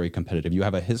are very competitive. You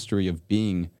have a history of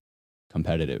being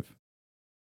competitive.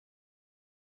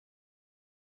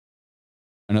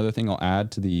 Another thing I'll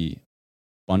add to the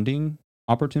funding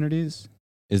opportunities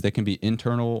is they can be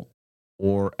internal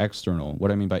or external.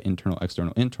 What I mean by internal,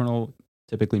 external. Internal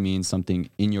typically means something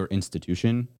in your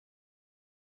institution,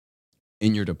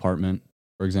 in your department.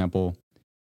 For example,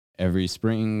 every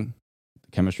spring,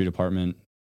 the chemistry department,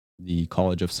 the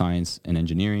College of Science and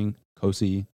Engineering,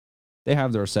 COSE, they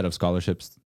have their set of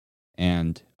scholarships,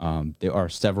 and there are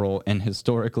several, and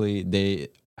historically they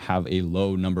have a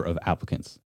low number of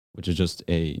applicants, which is just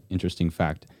a interesting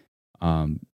fact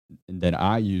that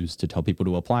I use to tell people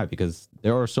to apply, because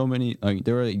there are so many,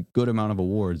 there are a good amount of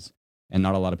awards, and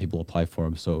not a lot of people apply for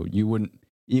them. So you wouldn't,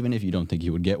 even if you don't think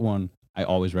you would get one, I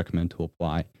always recommend to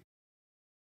apply.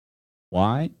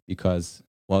 Why? Because,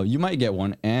 well, you might get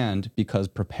one, and because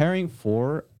preparing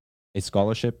for a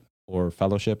scholarship or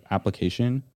fellowship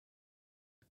application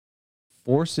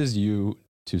forces you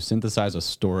to synthesize a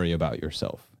story about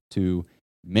yourself, to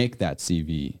make that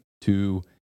CV,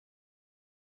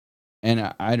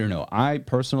 and I don't know. I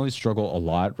personally struggle a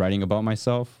lot writing about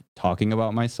myself, talking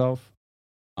about myself.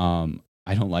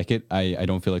 I don't like it. I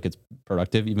don't feel like it's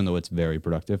productive, even though it's very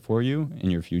productive for you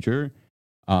in your future.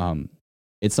 Um,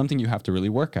 it's something you have to really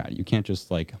work at. You can't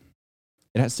just like,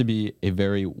 it has to be a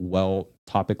very well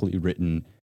topically written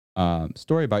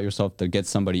story about yourself that gets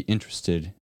somebody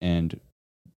interested. And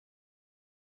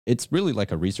it's really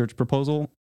like a research proposal,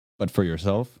 but for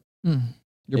yourself.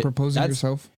 You're proposing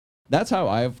yourself? That's how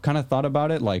I've kind of thought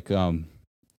about it. Like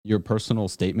your personal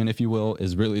statement, if you will,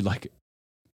 is really like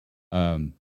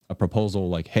a proposal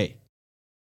like, hey,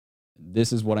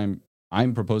 this is what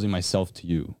I'm proposing myself to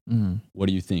you. What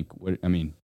do you think?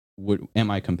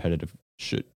 Am I competitive?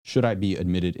 Should I be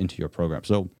admitted into your program?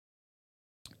 So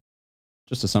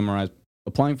just to summarize,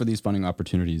 applying for these funding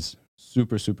opportunities,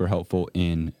 super, super helpful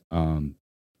in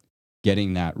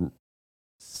getting that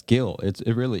skill.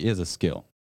 It really is a skill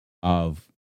of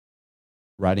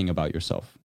writing about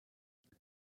yourself.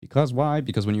 Because why?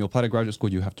 Because when you apply to graduate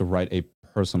school, you have to write a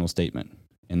personal statement.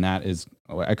 And that is,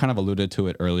 I kind of alluded to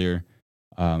it earlier.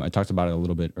 I talked about it a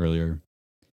little bit earlier.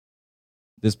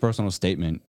 This personal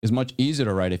statement is much easier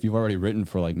to write if you've already written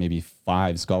for like maybe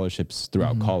 5 scholarships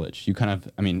throughout college. You kind of,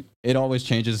 it always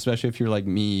changes, especially if you're like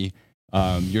me.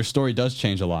 Your story does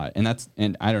change a lot. And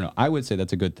I don't know, I would say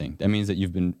that's a good thing. That means that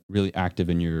you've been really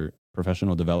active in your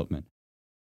professional development.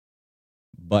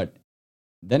 But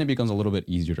then it becomes a little bit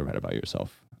easier to write about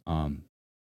yourself.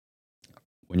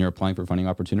 When you're applying for funding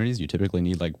opportunities, you typically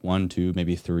need like 1, 2,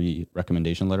 maybe 3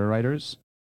 recommendation letter writers.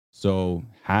 So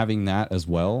having that as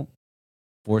well,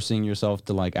 forcing yourself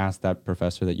to like ask that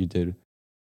professor that you did,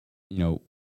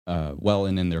 well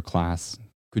and in their class,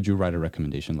 could you write a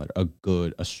recommendation letter,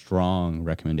 a strong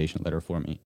recommendation letter for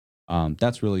me?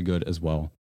 That's really good as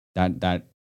well. That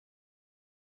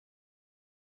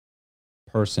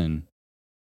person,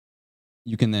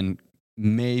 you can then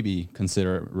maybe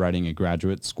consider writing a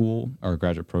graduate school or a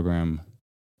graduate program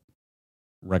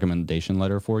recommendation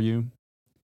letter for you.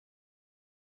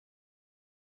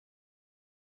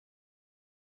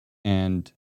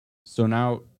 And so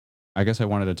now I guess I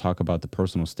wanted to talk about the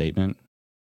personal statement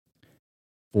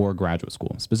for graduate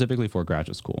school, specifically for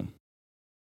graduate school.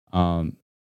 And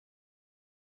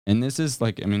this is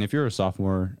like, if you're a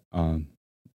sophomore, or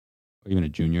even a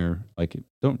junior, like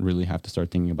don't really have to start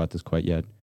thinking about this quite yet.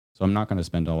 So I'm not going to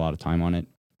spend a lot of time on it.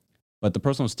 But the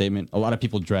personal statement, a lot of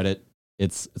people dread it.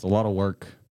 It's a lot of work.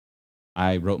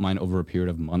 I wrote mine over a period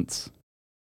of months,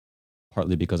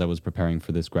 partly because I was preparing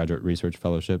for this graduate research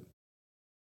fellowship.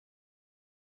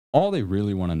 All they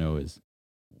really want to know is,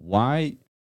 why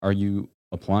are you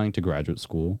applying to graduate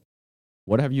school?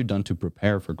 What have you done to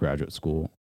prepare for graduate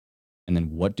school? And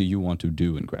then what do you want to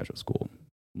do in graduate school?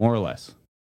 More or less,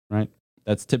 right?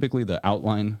 That's typically the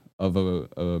outline of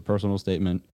a personal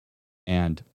statement.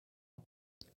 And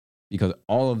because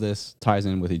all of this ties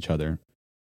in with each other,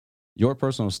 your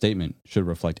personal statement should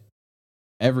reflect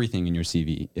everything in your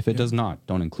CV. If it does not,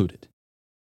 don't include it.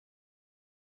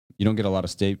 You don't get a lot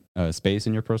of space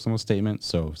in your personal statement,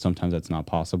 so sometimes that's not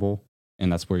possible.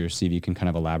 And that's where your CV can kind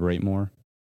of elaborate more.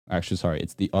 Actually, sorry,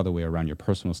 it's the other way around. Your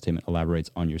personal statement elaborates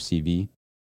on your CV,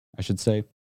 I should say.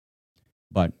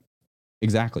 But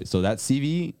exactly. So that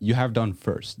CV you have done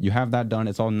first. You have that done.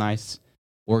 It's all nice,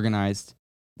 organized.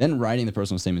 Then writing the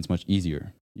personal statement is much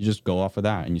easier. You just go off of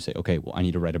that and you say, okay, well, I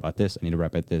need to write about this. I need to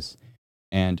write about this.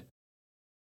 And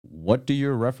what do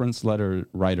your reference letter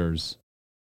writers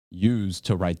use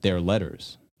to write their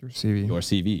letters? Your CV. Your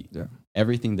CV. Yeah.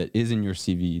 Everything that is in your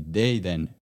CV, they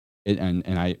then,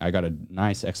 I got a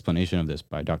nice explanation of this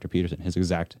by Dr. Peterson. His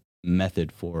exact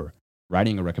method for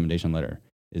writing a recommendation letter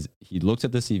is he looks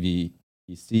at the CV,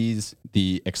 he sees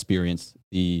the experience,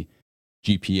 the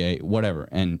GPA, whatever,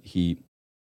 and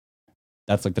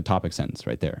that's like the topic sentence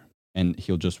right there. And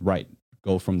he'll just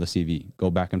go from the CV, go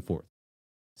back and forth.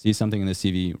 Sees something in the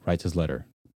CV, writes his letter,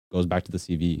 goes back to the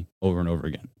CV over and over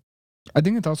again. I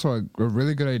think it's also a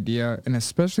really good idea, and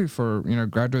especially for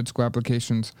graduate school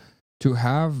applications, to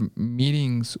have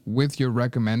meetings with your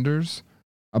recommenders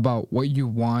about what you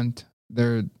want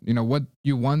what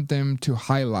you want them to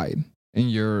highlight in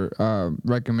your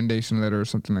recommendation letter or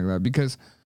something like that. Because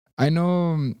I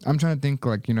know I'm trying to think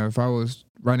like if I was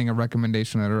writing a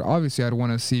recommendation letter, obviously I'd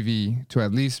want a CV to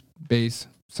at least base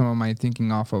some of my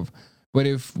thinking off of. But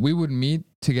if we would meet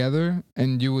together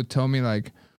and you would tell me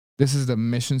like, this is the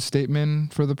mission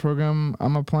statement for the program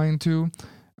I'm applying to,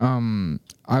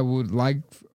 I would like,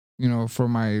 for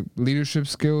my leadership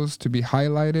skills to be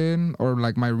highlighted, or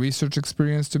like my research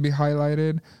experience to be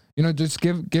highlighted. Just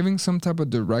giving some type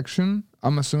of direction,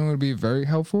 I'm assuming would be very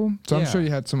helpful. So I'm sure you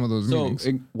had some of those meetings.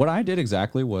 So what I did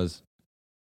exactly was,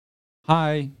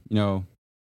 hi,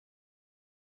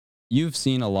 you've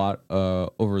seen a lot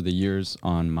over the years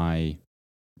on my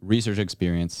research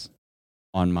experience,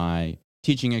 on my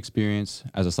teaching experience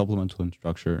as a supplemental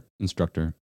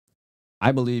instructor.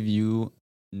 I believe you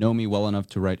know me well enough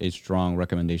to write a strong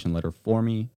recommendation letter for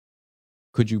me.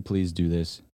 Could you please do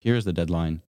this? Here's the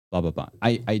deadline, blah, blah, blah.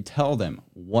 I tell them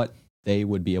what they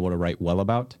would be able to write well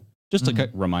about, just to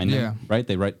remind them, right?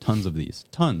 They write tons of these,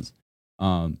 tons.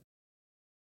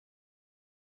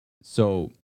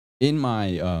 So in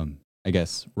my, I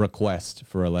guess, request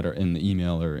for a letter in the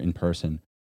email or in person,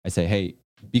 I say, hey,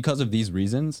 because of these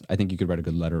reasons, I think you could write a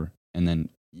good letter. And then,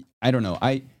 I don't know,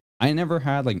 I never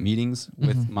had like meetings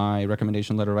with my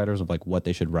recommendation letter writers of like what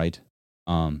they should write.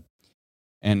 And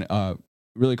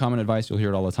really common advice, you'll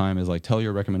hear it all the time, is like tell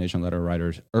your recommendation letter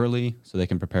writers early so they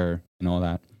can prepare and all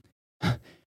that.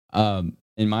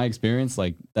 In my experience,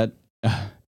 like that,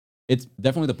 it's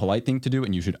definitely the polite thing to do,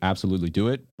 and you should absolutely do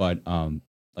it. But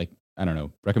like, I don't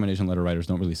know, recommendation letter writers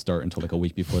don't really start until like a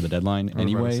week before the deadline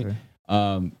anyway.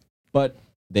 But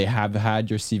they have had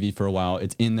your CV for a while.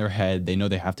 It's in their head. They know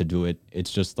they have to do it.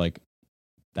 It's just like,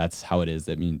 that's how it is.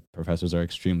 I mean, professors are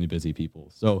extremely busy people.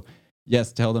 So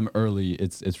yes, tell them early.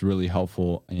 It's really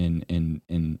helpful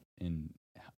in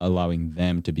allowing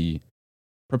them to be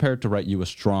prepared to write you a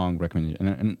strong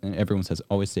recommendation. And everyone says,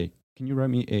 always say, can you write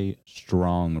me a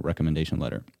strong recommendation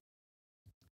letter?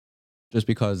 Just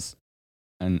because,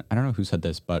 and I don't know who said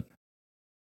this, but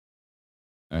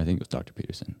I think it was Dr.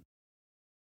 Peterson.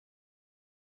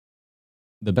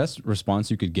 The best response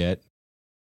you could get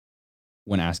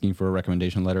when asking for a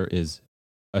recommendation letter is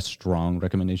a strong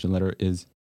recommendation letter is,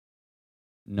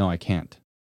 no, I can't.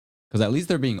 Because at least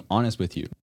they're being honest with you.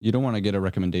 You don't want to get a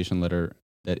recommendation letter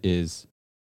that is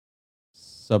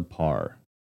subpar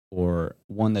or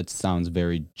one that sounds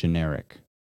very generic,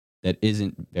 that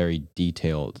isn't very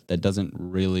detailed, that doesn't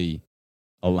really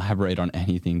elaborate on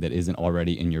anything that isn't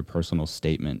already in your personal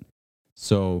statement.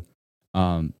 So,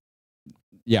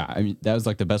 yeah, I mean, that was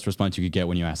like the best response you could get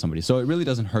when you ask somebody. So it really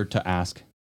doesn't hurt to ask.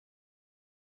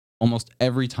 Almost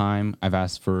every time I've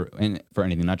asked for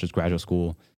anything, not just graduate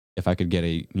school, if I could get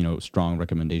a strong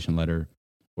recommendation letter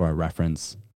or a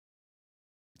reference,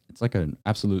 it's like an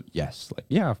absolute yes. Like,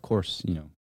 yeah, of course,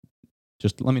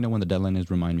 just let me know when the deadline is.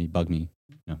 Remind me, bug me.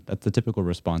 That's the typical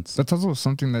response. That's also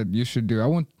something that you should do. I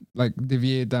won't like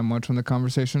deviate that much from the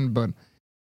conversation, but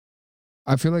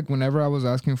I feel like whenever I was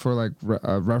asking for like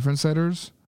reference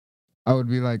letters, I would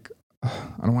be like, I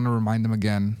don't want to remind them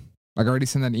again. Like I already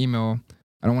sent that email.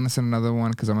 I don't want to send another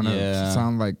one because I'm gonna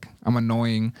sound like I'm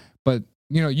annoying. But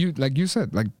you like you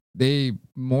said, like they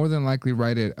more than likely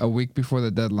write it a week before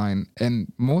the deadline,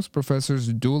 and most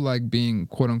professors do like being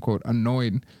quote unquote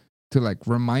annoyed to like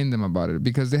remind them about it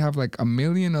because they have like a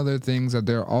million other things that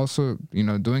they're also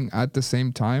doing at the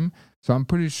same time. So I'm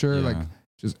pretty sure like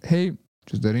just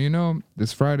letting you know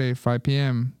this Friday 5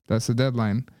 p.m. that's the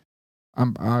deadline.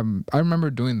 I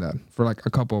remember doing that for like a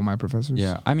couple of my professors.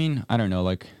 Yeah, I mean, I don't know,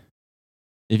 like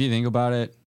if you think about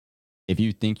it, if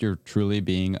you think you're truly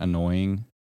being annoying,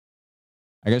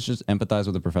 I guess just empathize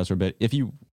with the professor a bit. If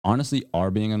you honestly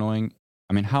are being annoying,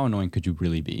 I mean, how annoying could you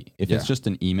really be? If it's just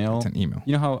an email, it's an email.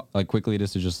 You know how like quickly it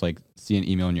is to just like see an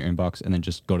email in your inbox and then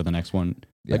just go to the next one.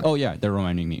 Like, oh yeah, they're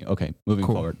reminding me. Okay, moving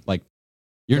forward. Like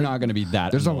you're not going to be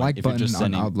that. There's a like button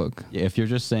on Outlook. Yeah, if you're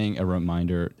just saying a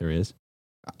reminder, there is.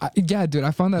 Yeah, dude,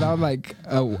 I found that out like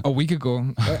a week ago.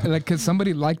 Like, cause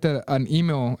somebody liked an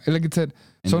email. Like it said,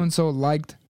 so and so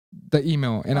liked the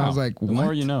email, and I was like, the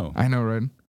more you know. I know, right?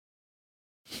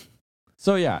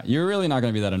 So yeah, you're really not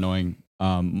going to be that annoying.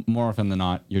 More often than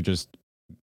not, you're just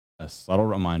a subtle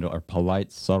reminder, or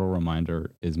polite, subtle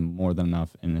reminder is more than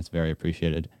enough, and it's very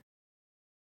appreciated.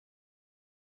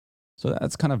 So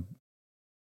that's kind of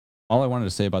all I wanted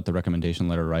to say about the recommendation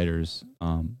letter writers.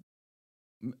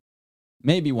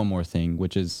 Maybe one more thing,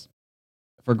 which is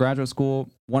for graduate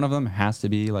school, one of them has to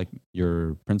be like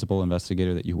your principal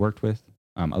investigator that you worked with,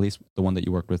 at least the one that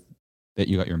you worked with, that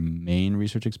you got your main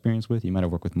research experience with. You might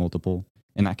have worked with multiple.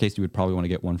 In that case, you would probably want to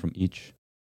get one from each.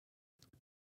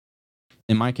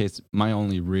 In my case, my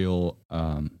only real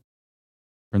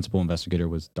principal investigator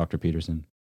was Dr. Peterson.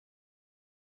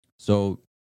 So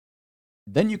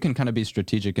then you can kind of be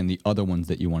strategic in the other ones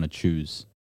that you want to choose.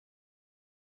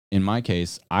 in my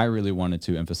case, I really wanted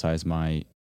to emphasize my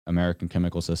American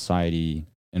Chemical Society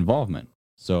involvement.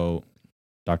 So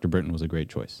Dr. Britton was a great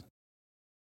choice.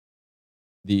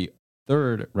 The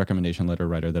third recommendation letter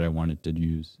writer that I wanted to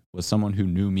use was someone who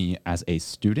knew me as a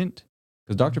student,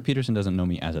 because Dr. Peterson doesn't know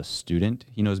me as a student.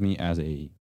 He knows me as a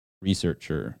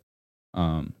researcher,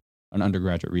 an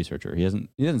undergraduate researcher. He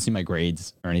doesn't see my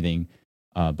grades or anything,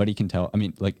 but he can tell. I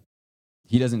mean, like,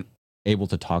 he doesn't able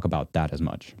to talk about that as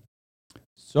much.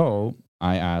 So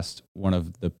I asked one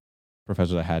of the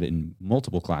professors I had in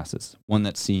multiple classes, one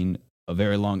that's seen a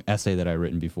very long essay that I've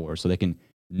written before, so they can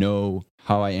know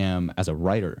how I am as a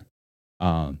writer.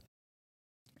 And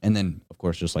then, of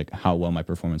course, just like how well my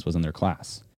performance was in their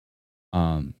class.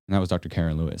 And that was Dr.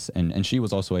 Karen Lewis. And she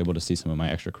was also able to see some of my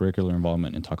extracurricular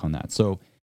involvement and talk on that. So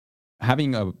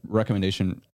having a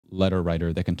recommendation letter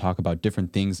writer that can talk about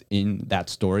different things in that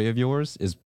story of yours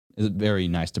is very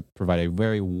nice to provide a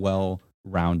very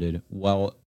well-rounded,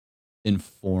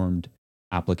 well-informed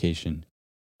application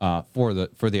for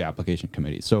the application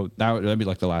committee. So that'd be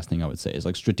like the last thing I would say is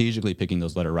like strategically picking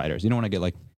those letter writers. You don't want to get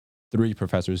like 3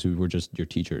 professors who were just your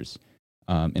teachers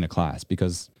in a class,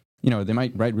 because they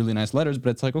might write really nice letters,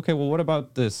 but it's like, okay, well, what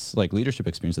about this like leadership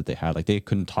experience that they had? Like they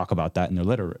couldn't talk about that in their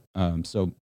letter.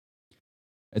 So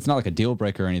it's not like a deal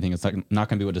breaker or anything. It's like not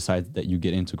going to be what decides that you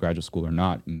get into graduate school or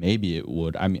not. Maybe it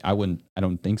would. I mean, I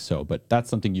don't think so, but that's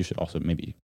something you should also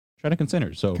maybe try to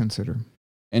consider.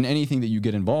 And anything that you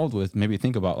get involved with, maybe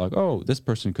think about like, oh, this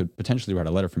person could potentially write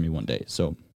a letter for me one day.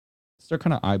 So start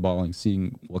kind of eyeballing,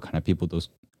 seeing what kind of people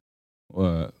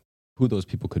who those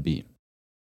people could be.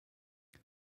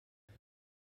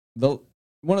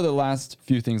 One of the last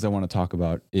few things I want to talk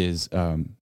about is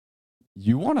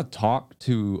you want to talk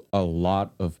to a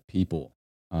lot of people.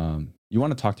 You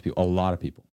want to talk to a lot of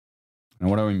people. And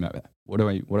what do I mean by that? What do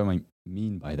I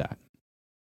mean by that?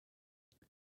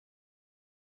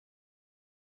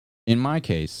 In my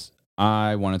case,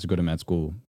 I wanted to go to med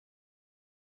school.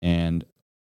 And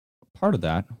part of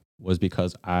that was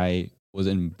because I was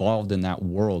involved in that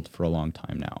world for a long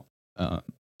time now,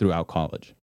 throughout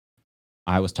college.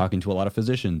 I was talking to a lot of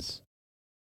physicians,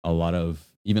 a lot of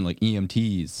even like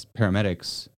EMTs,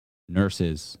 paramedics,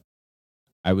 nurses.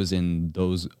 I was in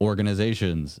those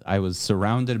organizations. I was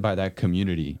surrounded by that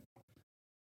community.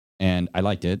 And I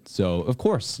liked it. So, of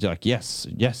course, like, yes,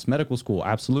 medical school,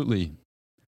 absolutely.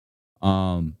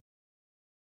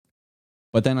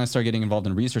 But then I started getting involved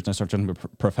in research, and I started talking to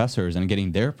professors and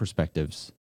getting their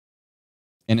perspectives.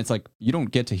 And it's like, you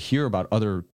don't get to hear about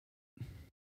other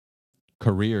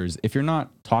careers if you're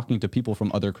not talking to people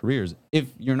from other careers, if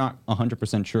you're not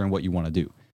 100% sure in what you want to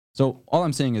do. So all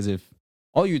I'm saying is, if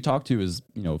all you talk to is,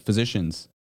 physicians,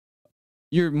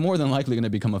 you're more than likely going to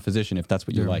become a physician if that's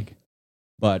what you like.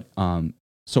 But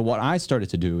so what I started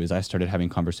to do is I started having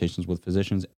conversations with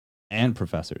physicians and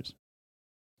professors.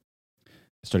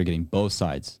 I started getting both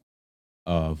sides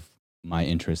of my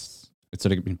interests. I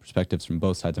started getting perspectives from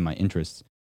both sides of my interests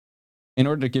in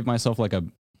order to give myself like a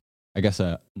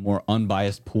more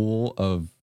unbiased pool of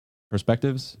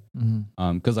perspectives.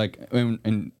 Because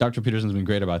and Dr. Peterson's been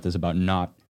great about this, about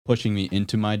not pushing me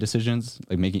into my decisions,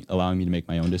 like allowing me to make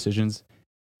my own decisions.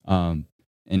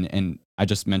 And I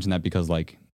just mentioned that because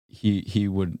like he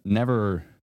would never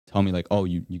tell me like, oh,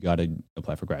 you got to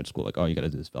apply for grad school. Like, oh, you got to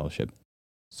do this fellowship.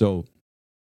 So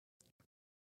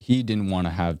he didn't want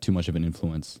to have too much of an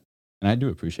influence. And I do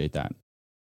appreciate that,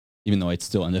 even though I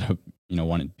still ended up,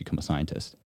 wanting to become a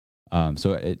scientist.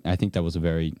 So I think that was a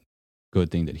very good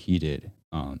thing that he did.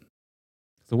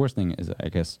 The worst thing is, I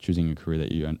guess, choosing a career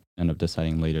that you end up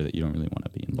deciding later that you don't really want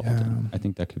to be involved in. I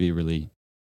think that could be really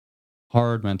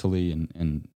hard mentally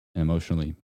and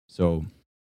emotionally. So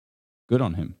good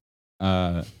on him.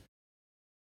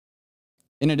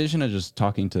 In addition to just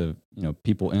talking to,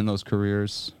 people in those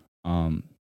careers,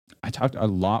 I talked a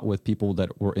lot with people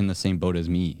that were in the same boat as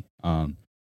me.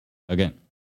 Again,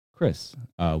 Chris,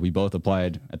 we both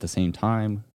applied at the same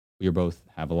time. We both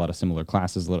have a lot of similar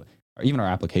classes. Or even our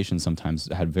applications sometimes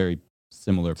had very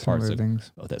similar parts of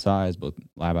things. Both SIs, both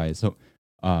lab Is. So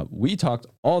we talked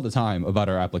all the time about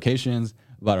our applications,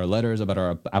 about our letters, about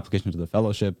our application to the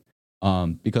fellowship,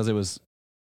 because it was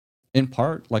in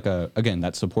part like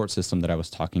that support system that I was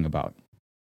talking about.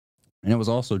 And it was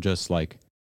also just like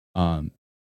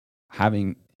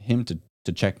having him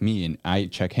to check me, and I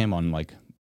check him on like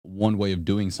one way of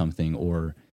doing something,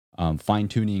 or fine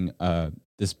tuning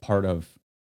this part of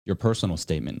your personal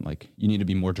statement. Like, you need to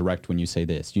be more direct when you say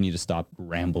this. You need to stop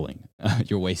rambling.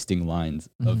 You're wasting lines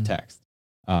of text.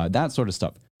 That sort of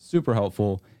stuff. Super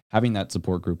helpful. Having that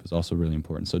support group is also really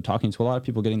important. So talking to a lot of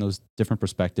people, getting those different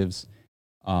perspectives,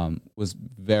 was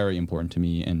very important to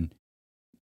me.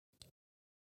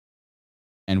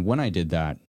 And when I did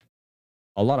that,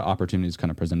 a lot of opportunities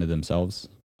kind of presented themselves.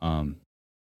 I'd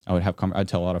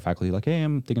tell a lot of faculty like, hey,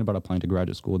 I'm thinking about applying to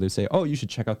graduate school. They say, oh, you should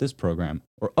check out this program.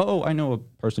 Or, oh, I know a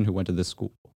person who went to this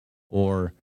school.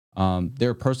 Or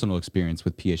their personal experience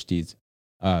with PhD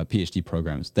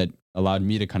programs that allowed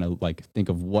me to kind of like think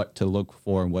of what to look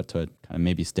for and what to kind of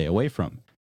maybe stay away from.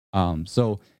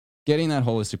 So getting that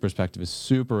holistic perspective is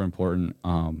super important.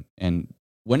 And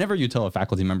whenever you tell a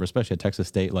faculty member, especially at Texas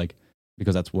State, like,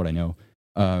 because that's what I know,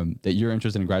 that you're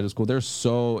interested in graduate school, they're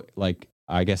so like,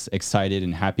 I guess, excited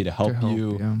and happy to help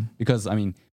you. Yeah. Because I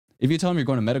mean, if you tell them you're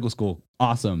going to medical school,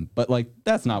 awesome. But like,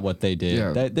 that's not what they did.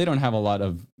 Yeah. They don't have a lot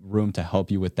of room to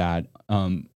help you with that.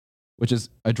 Which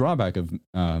is a drawback of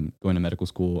going to medical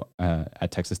school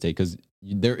at Texas State, because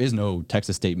there is no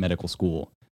Texas State medical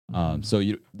school. So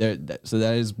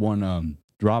that is one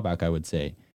drawback, I would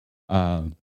say.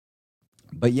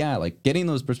 But yeah, like getting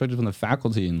those perspectives from the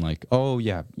faculty and like, oh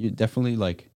yeah, you definitely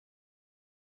like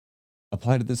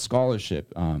apply to this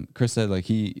scholarship. Chris said like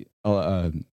he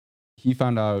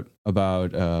found out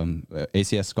about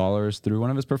ACS scholars through one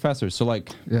of his professors. So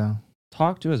like, yeah,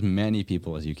 talk to as many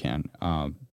people as you can.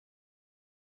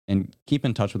 And keep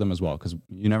in touch with them as well, because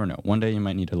you never know. One day you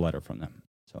might need a letter from them.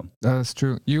 So that's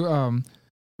true.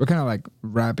 We're kind of like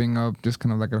wrapping up just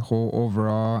kind of like a whole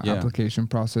overall application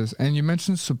process. And you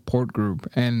mentioned support group.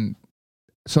 And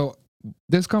so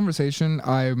this conversation,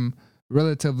 I'm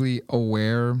relatively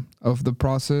aware of the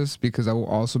process because I will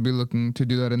also be looking to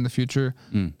do that in the future.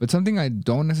 But something I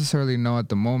don't necessarily know at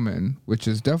the moment, which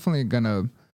is definitely going to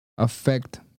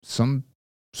affect some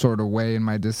sort of way in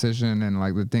my decision and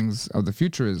like the things of the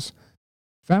future, is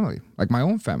family, like my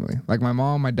own family, like my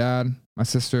mom, my dad, my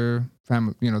sister,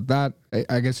 family, that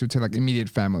I guess you'd say like immediate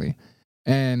family.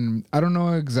 And I don't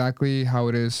know exactly how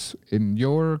it is in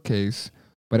your case,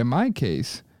 but in my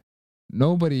case,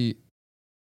 nobody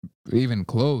even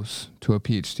close to a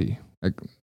PhD.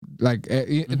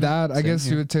 That, I guess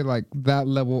you would say like that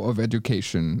level of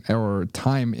education or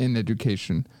time in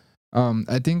education.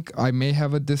 I think I may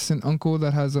have a distant uncle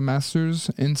that has a master's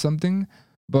in something,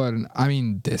 but I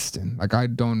mean distant. Like I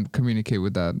don't communicate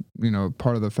with that,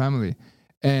 part of the family.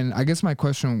 And I guess my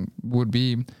question would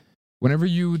be, whenever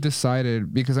you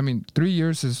decided, because I mean 3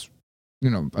 years is,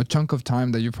 a chunk of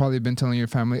time that you've probably been telling your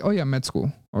family, oh yeah, med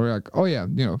school, or like, oh yeah,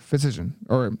 physician,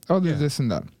 or oh there's this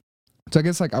and that. So I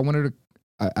guess like I wanted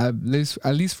to at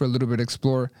least for a little bit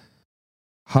explore,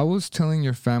 how was telling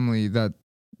your family that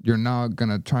you're now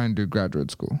gonna try and do graduate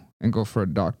school and go for a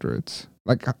doctorate,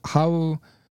 like how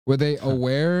were they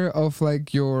aware of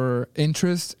like your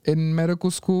interest in medical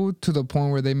school to the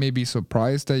point where they may be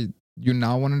surprised that you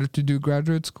now wanted to do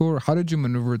graduate school? Or how did you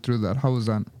maneuver through that? How was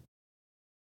that?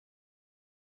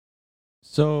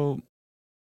 So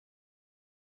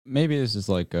maybe this is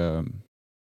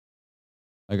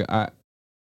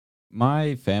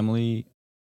my family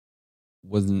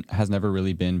has never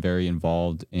really been very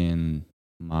involved in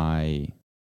my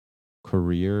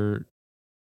career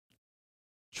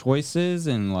choices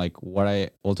and like what I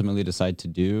ultimately decide to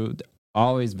do. They're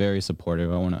always very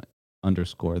supportive. I want to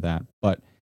underscore that, but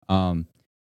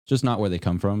just not where they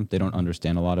come from. They don't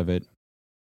understand a lot of it.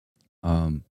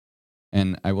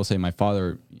 And I will say my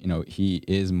father, he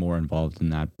is more involved in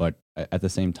that, but at the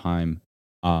same time,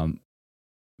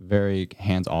 very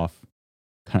hands off,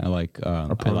 kind of like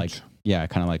kind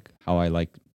of like how I like,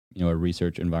 a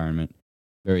research environment.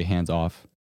 Very hands off,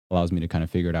 allows me to kind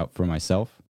of figure it out for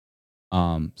myself.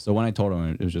 So when I told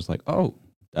him, it was just like, oh,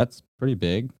 that's pretty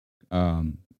big.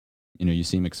 You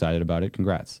seem excited about it.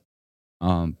 Congrats.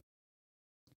 And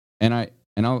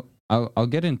I'll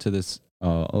get into this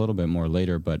a little bit more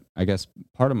later, but I guess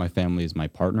part of my family is my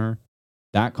partner.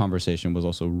 That conversation was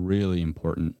also really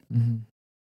important.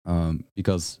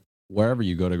 Because wherever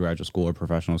you go to graduate school or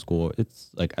professional school,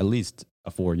 it's like at least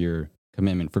a 4-year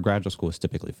commitment. For graduate school, it's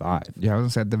typically 5. Yeah, I was gonna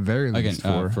say at the very least.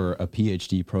 Again, for a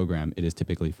PhD program, it is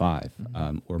typically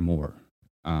 5 or more,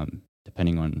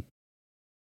 depending on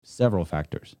several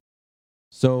factors.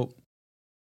 So,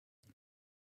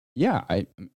 yeah,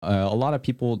 a lot of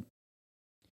people,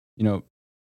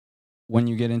 when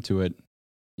you get into it,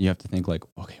 you have to think like,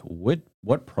 okay,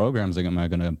 what programs am I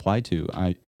going to apply to?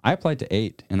 I applied to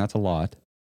 8, and that's a lot.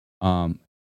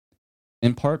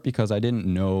 In part because I didn't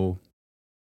know,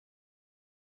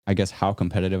 I guess, how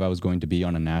competitive I was going to be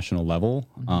on a national level.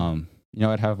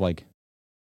 I'd have like,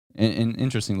 and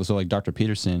interesting. So like Dr.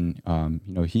 Peterson,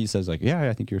 he says like, yeah,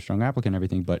 I think you're a strong applicant and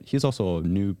everything, but he's also a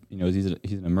new, he's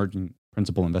an emerging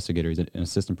principal investigator. He's an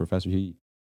assistant professor.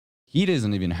 He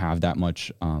doesn't even have that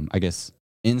much, I guess,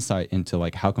 insight into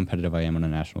like how competitive I am on a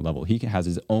national level. He has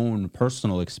his own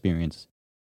personal experience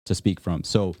to speak from.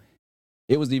 So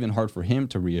it was even hard for him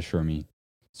to reassure me.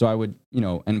 So I would,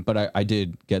 but I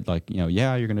did get like,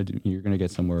 yeah, you're going to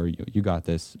get somewhere. You got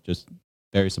this. Just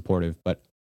very supportive, but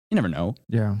you never know.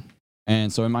 Yeah.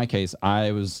 And so in my case,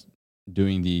 I was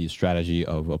doing the strategy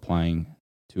of applying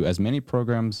to as many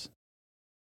programs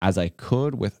as I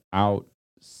could without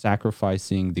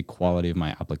sacrificing the quality of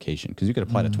my application. Because you could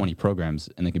apply to 20 programs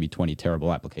and there could be 20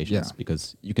 terrible applications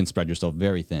because you can spread yourself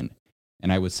very thin.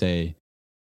 And I would say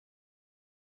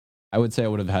I would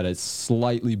have had a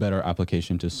slightly better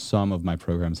application to some of my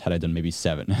programs had I done maybe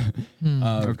 7.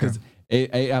 Because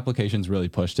 8 applications really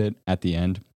pushed it at the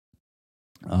end.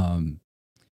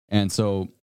 And so,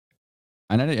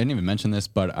 and I didn't even mention this,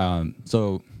 but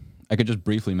so I could just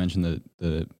briefly mention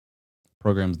the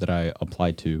programs that I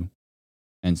applied to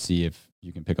and see if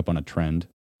you can pick up on a trend.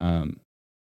 I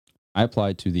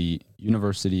applied to the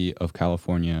University of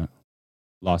California,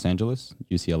 Los Angeles,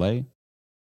 UCLA,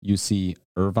 UC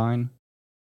Irvine,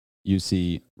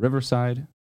 UC Riverside,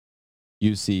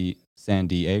 UC San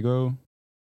Diego,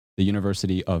 the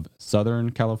University of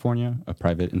Southern California, a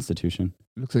private institution.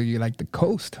 Looks like you like the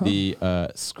coast, huh?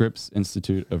 The Scripps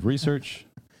Institute of Research,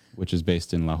 which is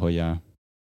based in La Jolla,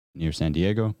 near San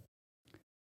Diego.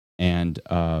 And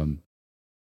the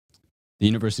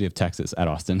University of Texas at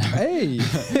Austin. Hey!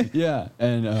 Yeah,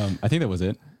 and I think that was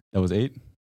it. That was 8.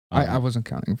 I wasn't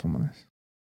counting from honest.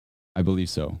 I believe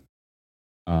so.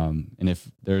 And if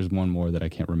there's one more that I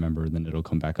can't remember, then it'll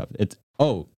come back up.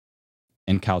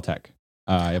 And Caltech.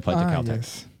 I applied to Caltech.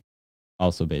 Yes.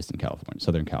 Also based in California,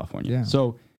 Southern California. Yeah.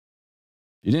 So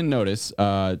you didn't notice,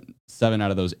 7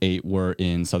 out of those 8 were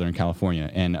in Southern California.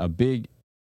 And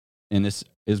this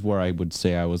is where I would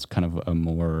say I was kind of a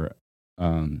more,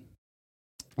 in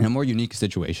a more unique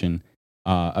situation.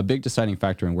 A big deciding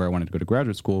factor in where I wanted to go to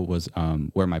graduate school was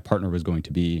where my partner was going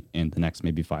to be in the next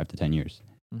maybe 5 to 10 years.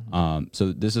 Mm-hmm.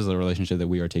 So this is a relationship that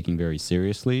we are taking very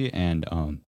seriously, and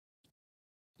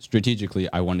strategically,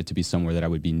 I wanted to be somewhere that I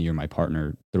would be near my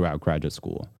partner throughout graduate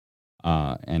school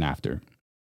and after.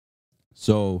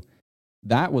 So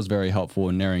that was very helpful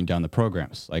in narrowing down the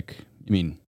programs. Like, I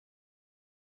mean,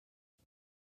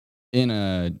 in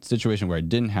a situation where I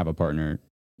didn't have a partner,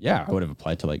 yeah, I would have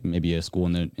applied to like maybe a school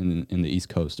in the East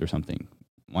Coast or something.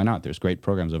 Why not? There's great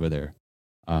programs over there.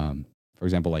 For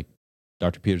example, like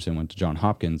Dr. Peterson went to Johns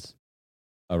Hopkins.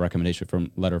 A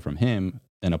recommendation letter from him,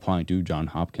 and applying to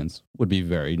Johns Hopkins would be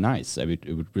very nice. I mean,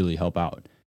 it would really help out.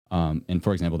 And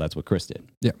for example, that's what Chris did.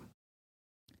 Yeah.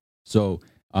 So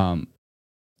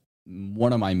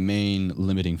one of my main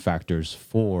limiting factors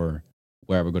for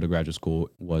where I would go to graduate school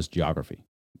was geography,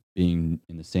 being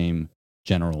in the same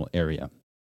general area.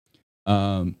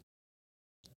 And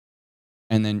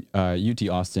then UT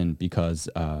Austin, because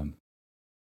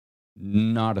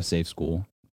not a safe school.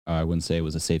 I wouldn't say it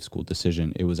was a safe school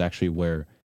decision. It was actually where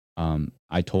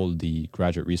I told the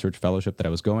graduate research fellowship that I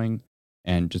was going,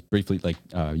 and just briefly, like,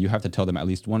 you have to tell them at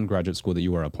least one graduate school that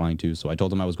you are applying to. So I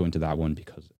told them I was going to that one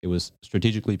because it was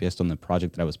strategically based on the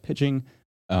project that I was pitching.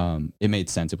 It made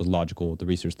sense. It was logical. The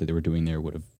research that they were doing there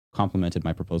would have complemented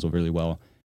my proposal really well.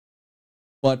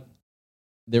 But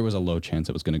there was a low chance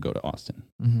it was going to go to Austin.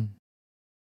 Mm-hmm.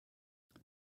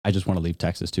 I just want to leave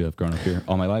Texas too. I've grown up here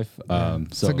all my life. So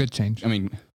it's a good change. I mean,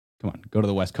 come on, go to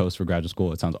the West Coast for graduate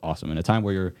school. It sounds awesome. In a time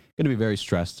where you're going to be very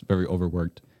stressed, very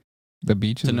overworked. The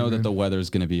beach to know that the weather is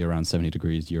going to be around 70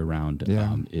 degrees year round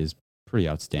is pretty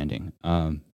outstanding.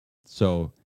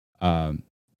 Southern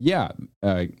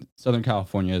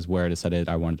California is where I decided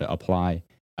I wanted to apply.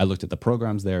 I looked at the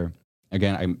programs there.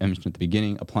 Again, I mentioned at the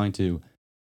beginning, applying to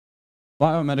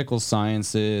biomedical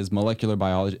sciences, molecular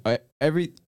biology,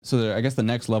 So I guess the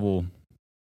next level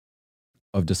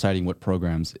of deciding what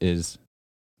programs is,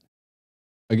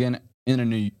 again,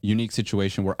 in a unique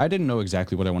situation where I didn't know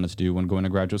exactly what I wanted to do when going to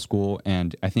graduate school.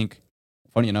 And I think,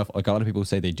 funny enough, like a lot of people who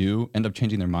say they do end up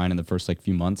changing their mind in the first like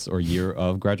few months or year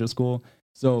of graduate school.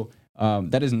 So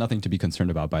that is nothing to be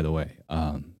concerned about, by the way.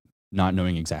 Not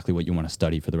knowing exactly what you want to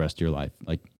study for the rest of your life.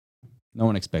 Like, no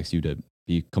one expects you to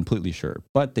be completely sure,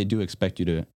 but they do expect you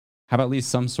to have at least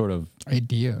some sort of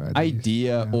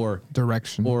idea or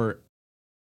direction, or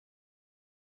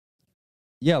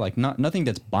like nothing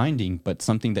that's binding, but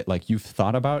something that like you've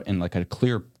thought about and like a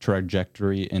clear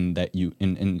trajectory and that you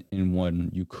in one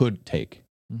you could take.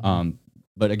 Mm-hmm.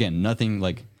 But again, nothing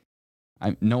like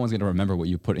no one's going to remember what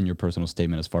you put in your personal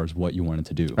statement as far as what you wanted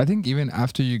to do. I think even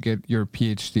after you get your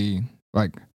PhD,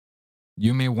 like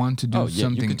you may want to do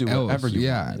something you could do else. Whatever you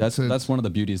want. That's one of the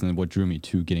beauties and what drew me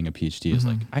to getting a PhD is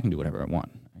like I can do whatever I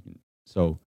want.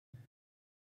 So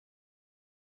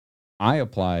I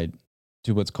applied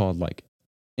to what's called like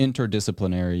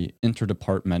interdisciplinary,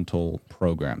 interdepartmental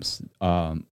programs,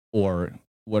 or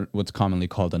what's commonly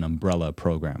called an umbrella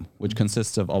program, which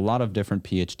consists of a lot of different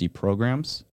PhD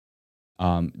programs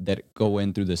that go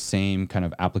in through the same kind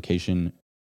of application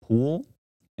pool.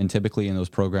 And typically in those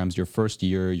programs, your first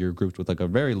year, you're grouped with like a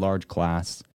very large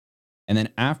class. And then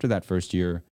after that first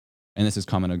year, and this is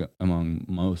common among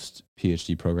most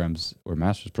PhD programs or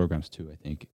master's programs too, I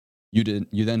think, you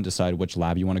then decide which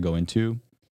lab you want to go into.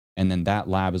 And then that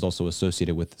lab is also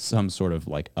associated with some sort of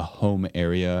like a home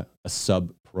area, a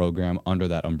sub program under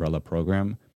that umbrella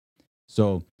program.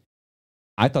 So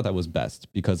I thought that was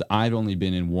best because I'd only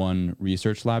been in one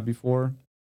research lab before,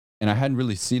 and I hadn't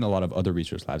really seen a lot of other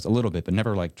research labs, a little bit, but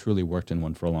never like truly worked in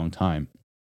one for a long time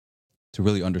to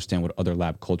really understand what other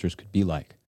lab cultures could be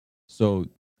like. So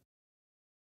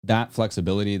that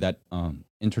flexibility, that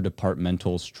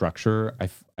interdepartmental structure,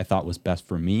 I thought was best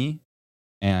for me.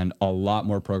 And a lot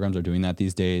more programs are doing that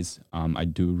these days. I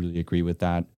do really agree with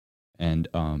that. And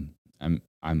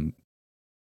I'm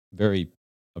very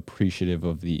appreciative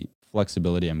of the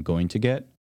flexibility I'm going to get.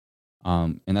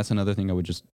 And that's another thing I would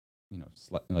just,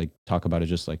 like talk about is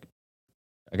just like,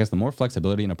 I guess the more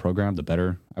flexibility in a program, the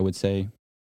better, I would say.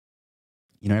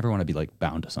 You never want to be like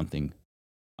bound to something.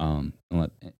 I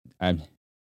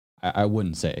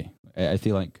wouldn't say. I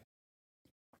feel like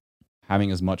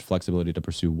having as much flexibility to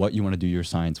pursue what you want to do your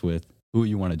science with, who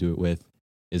you want to do it with,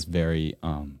 is very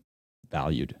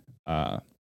valued.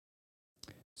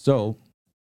 So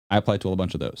I applied to a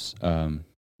bunch of those.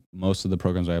 Most of the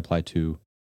programs I applied to,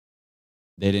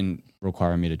 they didn't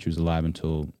require me to choose a lab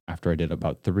until after I did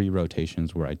about 3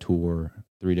 rotations where I tour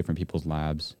 3 different people's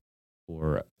labs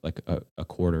for like a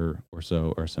quarter or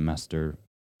so, or a semester,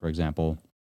 for example.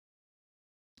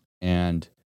 And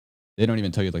they don't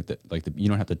even tell you you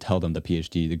don't have to tell them the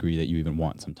PhD degree that you even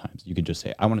want sometimes. You can just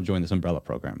say, I want to join this umbrella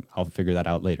program. I'll figure that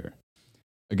out later.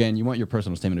 Again, you want your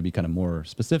personal statement to be kind of more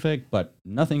specific, but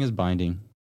nothing is binding.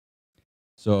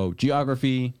 So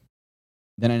geography,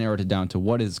 then I narrowed it down to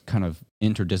what is kind of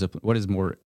interdisciplinary, what is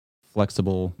more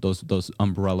flexible, those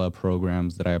umbrella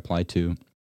programs that I applied to.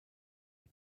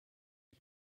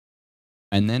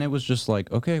 And then it was just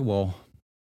like, okay, well,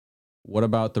 what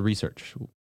about the research?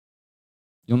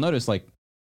 You'll notice like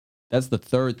that's the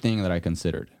third thing that I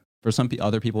considered. For some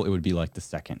other people, it would be like the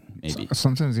second, maybe.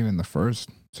 Sometimes even the first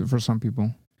for some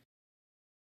people.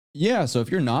 Yeah. So if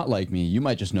you're not like me, you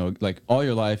might just know like all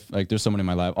your life, like there's someone in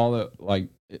my life, like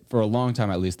for a long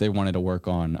time, at least they wanted to work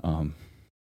on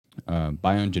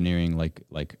bioengineering,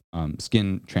 like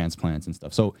skin transplants and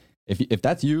stuff. So if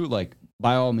that's you, like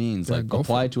by all means, like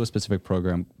apply to a specific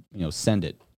program, send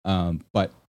it.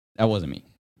 But that wasn't me.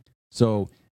 So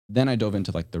then I dove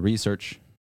into like the research,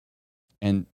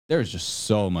 and there's just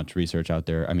so much research out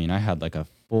there. I mean, I had like a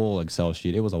full Excel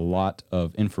sheet. It was a lot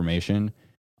of information.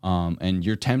 And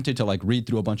you're tempted to like read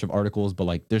through a bunch of articles, but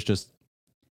like there's just,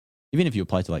 even if you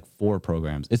apply to like 4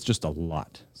 programs, it's just a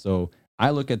lot. So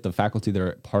I look at the faculty that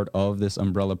are part of this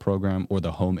umbrella program or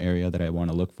the home area that I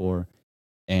want to look for.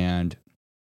 And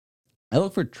I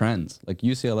look for trends, like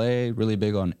UCLA, really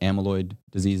big on amyloid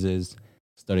diseases,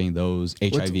 studying those,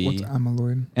 HIV. What's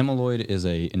amyloid? Amyloid is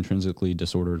a intrinsically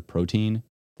disordered protein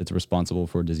that's responsible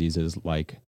for diseases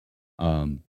like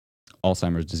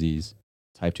Alzheimer's disease,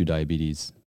 type 2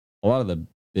 diabetes, a lot of the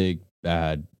big,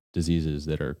 bad diseases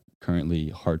that are currently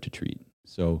hard to treat.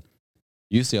 So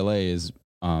UCLA is,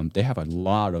 they have a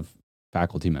lot of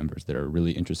faculty members that are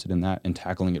really interested in that and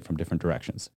tackling it from different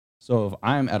directions. So if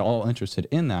I'm at all interested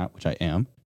in that, which I am,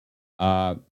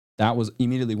 that was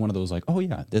immediately one of those like, oh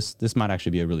yeah, this might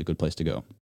actually be a really good place to go.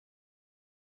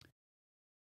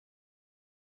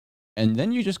 And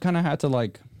then you just kind of had to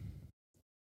like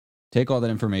take all that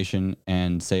information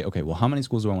and say, okay, well, how many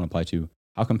schools do I want to apply to?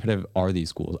 How competitive are these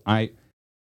schools? I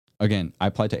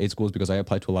applied to 8 schools because I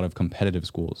applied to a lot of competitive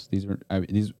schools. These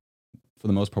for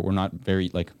the most part were not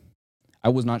very like, I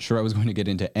was not sure I was going to get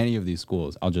into any of these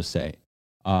schools. I'll just say,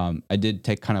 I did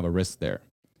take kind of a risk there.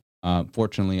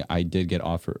 Fortunately, I did get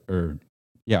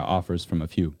offers from a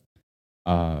few.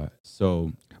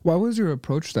 So why was your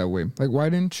approach that way? Like, why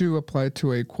didn't you apply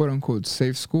to a quote unquote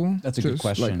safe school? That's a good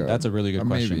question. That's a really good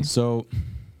question. Maybe. So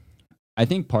I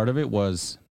think part of it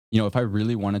was, if I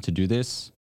really wanted to do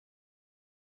this,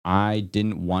 I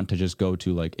didn't want to just go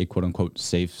to like a quote unquote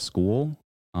safe school.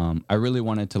 I really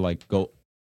wanted to like go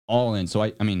all in. So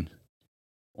I mean,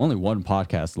 only one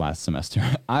podcast last semester.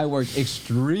 I worked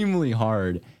extremely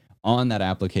hard on that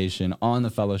application, on the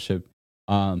fellowship,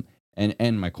 and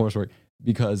my coursework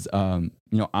because,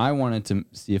 I wanted to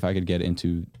see if I could get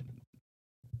into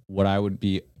what I would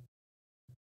be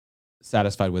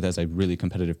satisfied with as a really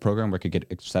competitive program where I could get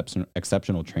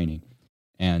exceptional training.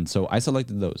 And so I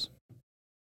selected those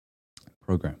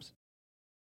programs.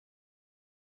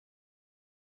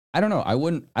 I don't know. I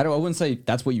wouldn't say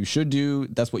that's what you should do.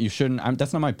 That's what you shouldn't.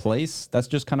 That's not my place. That's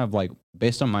just kind of like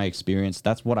based on my experience.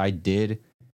 That's what I did.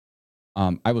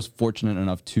 I was fortunate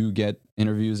enough to get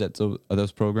interviews at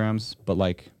those programs, but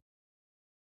like,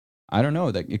 I don't know,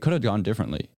 that it could have gone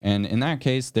differently. And in that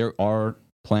case, there are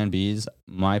plan Bs.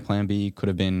 My plan B could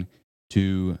have been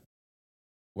to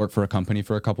work for a company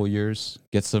for a couple of years,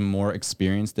 get some more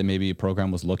experience that maybe a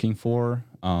program was looking for.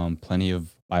 Plenty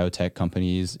of biotech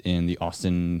companies in the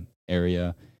Austin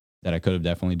area that I could have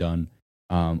definitely done.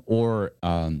 Or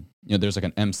there's like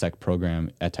an MSEC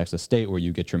program at Texas State where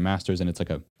you get your master's, and it's like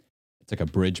a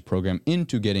bridge program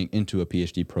into getting into a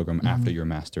PhD program after your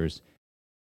master's.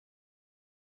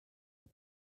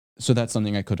 So that's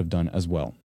something I could have done as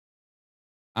well.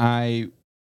 I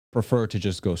prefer to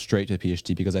just go straight to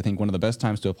PhD because I think one of the best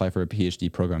times to apply for a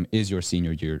PhD program is your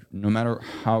senior year, no matter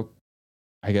how,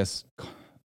 I guess,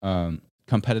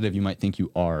 competitive you might think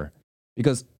you are.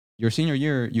 Because your senior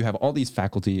year, you have all these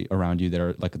faculty around you that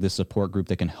are like this support group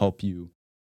that can help you.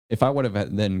 If I would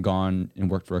have then gone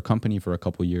and worked for a company for a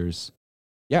couple years,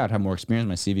 yeah, I'd have more experience.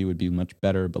 My CV would be much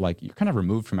better, but like you're kind of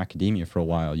removed from academia for a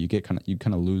while. You kind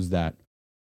of lose that,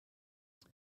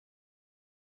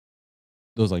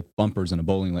 those like bumpers in a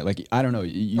bowling lane. Like, I don't know,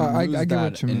 you lose I get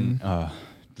that what you mean.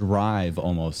 drive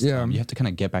almost. Yeah. You have to kind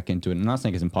of get back into it. And I'm not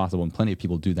saying it's impossible, and plenty of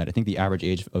people do that. I think the average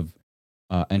age of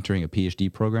entering a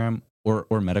PhD program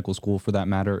or medical school for that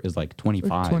matter is like 25.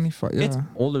 Like 25, yeah. It's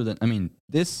older than,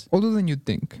 older than you'd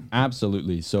think.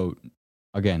 Absolutely. So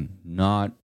again,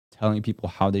 not telling people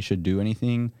how they should do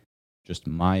anything, just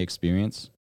my experience.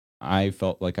 I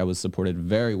felt like I was supported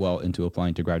very well into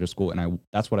applying to graduate school, and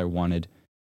that's what I wanted.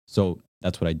 So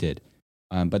that's what I did.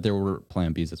 But there were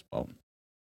plan Bs as well.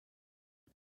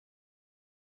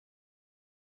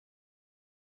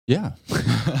 Yeah.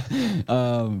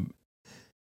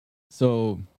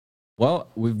 So, well,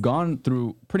 we've gone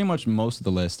through pretty much most of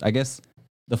the list. I guess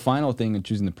the final thing in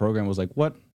choosing the program was like,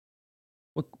 what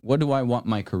do I want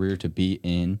my career to be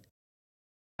in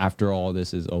after all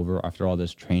this is over, after all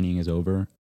this training is over?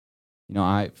 You know,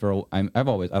 I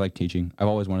like teaching. I've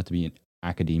always wanted to be in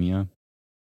academia,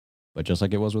 but just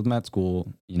like it was with med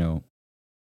school, you know,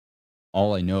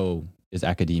 all I know is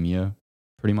academia.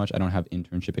 Pretty much, I don't have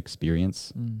internship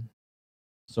experience.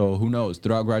 So who knows?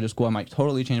 Throughout graduate school, I might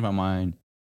totally change my mind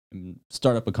and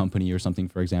start up a company or something,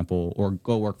 for example, or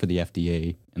go work for the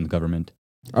FDA and the government.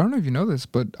 I don't know if you know this,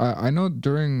 but I know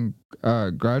during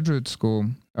graduate school,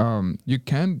 you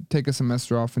can take a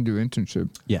semester off and do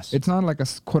internship. Yes. It's not like a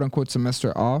quote unquote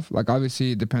semester off. Like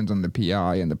obviously it depends on the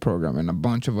PI and the program and a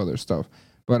bunch of other stuff.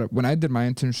 But when I did my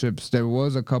internships, there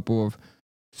was a couple of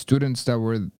students that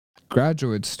were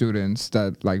graduate students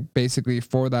that like basically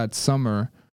for that summer,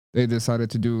 they decided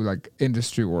to do like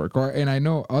industry work. And I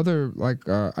know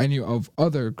I knew of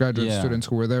other graduate students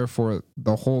who were there for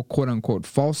the whole quote unquote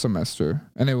fall semester.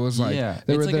 And it was like,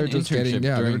 they were there just getting,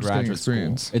 during graduate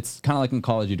experience. School. It's kind of like in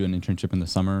college, you do an internship in the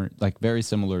summer, like very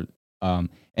similar.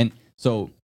 And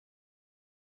so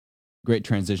great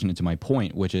transition into my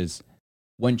point, which is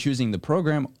when choosing the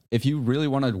program, if you really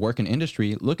want to work in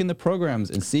industry, look in the programs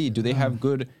and see, do they have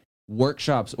good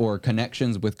workshops or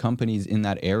connections with companies in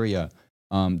that area?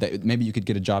 That maybe you could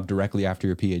get a job directly after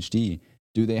your PhD.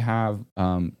 Do they have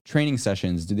training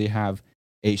sessions? Do they have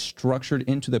a structured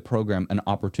into the program an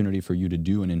opportunity for you to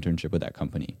do an internship with that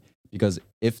company? Because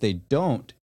if they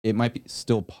don't, it might be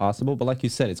still possible. But like you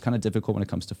said, it's kind of difficult when it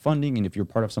comes to funding. And if you're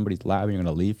part of somebody's lab and you're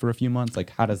going to leave for a few months, like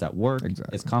how does that work?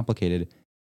 Exactly. It's complicated.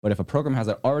 But if a program has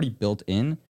it already built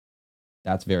in,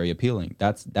 that's very appealing.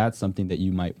 That's something that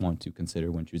you might want to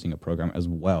consider when choosing a program as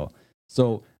well.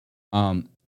 So,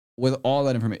 with all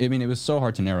that information, I mean, it was so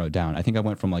hard to narrow it down. I think I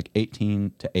went from like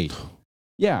 18 to 8.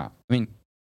 Yeah. I mean,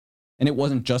 and it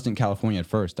wasn't just in California at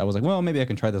first. I was like, well, maybe I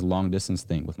can try this long distance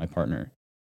thing with my partner.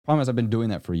 Problem is, I've been doing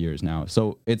that for years now.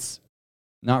 So it's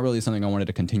not really something I wanted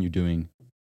to continue doing.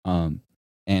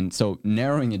 And so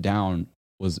narrowing it down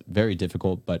was very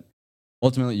difficult, but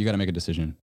ultimately you got to make a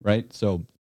decision, right? So,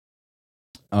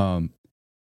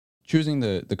 choosing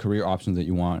the career options that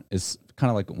you want is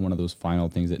kind of like one of those final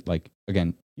things that, like,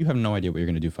 again, you have no idea what you're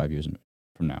going to do 5 years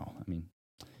from now. I mean,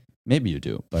 maybe you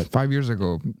do, but 5 years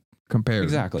ago compared.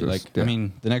 Exactly. I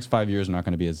mean, the next 5 years are not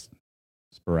going to be as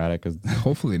sporadic as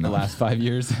hopefully the not. last 5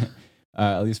 years,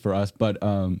 at least for us. But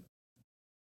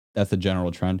that's the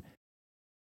general trend.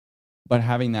 But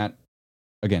having that,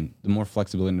 again, the more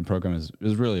flexibility in the program is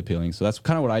really appealing. So that's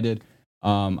kind of what I did.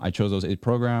 I chose those 8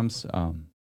 programs.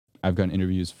 I've gotten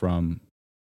interviews from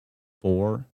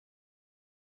 4.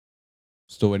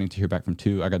 Still waiting to hear back from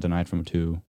 2. I got denied from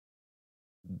 2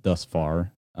 thus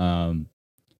far.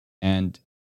 And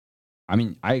I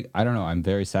mean, I don't know. I'm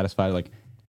very satisfied. Like,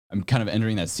 I'm kind of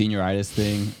entering that senioritis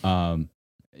thing.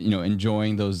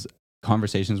 Enjoying those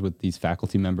conversations with these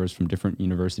faculty members from different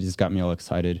universities got me all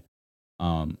excited.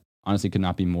 Honestly, could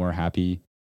not be more happy.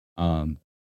 And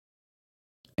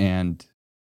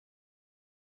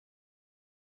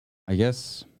I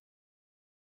guess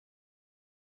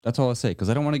that's all I'll say, because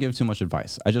I don't want to give too much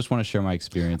advice. I just want to share my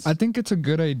experience. I think it's a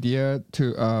good idea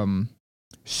to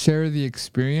share the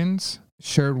experience,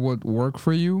 share what worked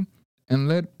for you, and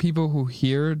let people who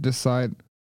hear decide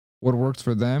what works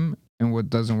for them and what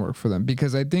doesn't work for them.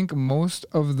 Because I think most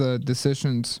of the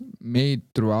decisions made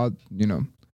throughout,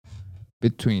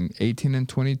 between 18 and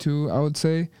 22, I would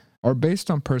say, are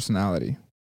based on personality,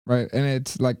 right? And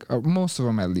it's like most of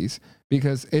them, at least,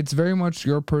 because it's very much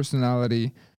your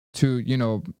personality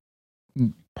to,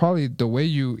 probably the way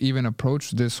you even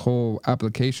approach this whole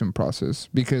application process.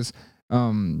 Because,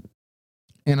 and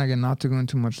again, not to go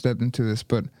into much depth into this,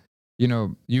 but,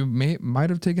 you might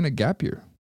have taken a gap year.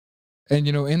 And,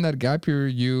 in that gap year,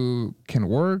 you can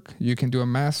work, you can do a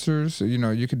master's,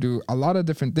 you could do a lot of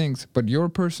different things. But your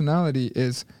personality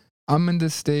is, I'm in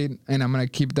this state and I'm going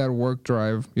to keep that work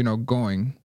drive,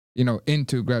 going,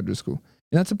 into graduate school.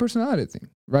 And that's a personality thing,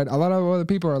 right? A lot of other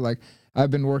people are like, I've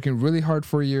been working really hard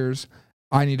for years.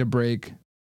 I need a break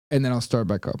and then I'll start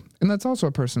back up. And that's also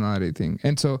a personality thing.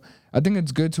 And so I think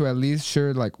it's good to at least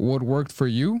share like what worked for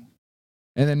you.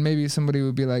 And then maybe somebody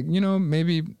would be like,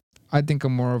 maybe I think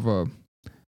I'm more of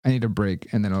I need a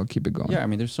break and then I'll keep it going. Yeah, I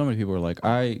mean, there's so many people who are like,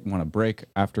 I want a break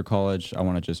after college. I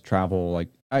want to just travel. Like,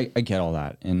 I get all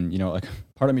that. And, like,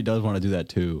 part of me does want to do that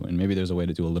too. And maybe there's a way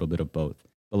to do a little bit of both.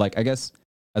 But, like, I guess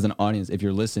as an audience, if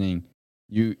you're listening,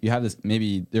 you have this,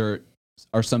 maybe there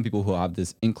are some people who have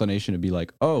this inclination to be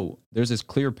like, oh, there's this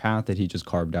clear path that he just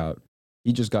carved out.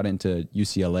 He just got into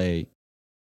UCLA.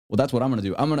 Well, that's what I'm going to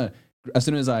do. I'm going to, as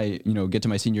soon as I, get to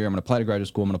my senior year, I'm going to apply to graduate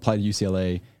school. I'm going to apply to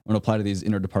UCLA. I'm going to apply to these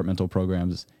interdepartmental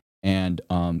programs. And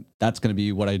that's going to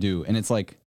be what I do. And it's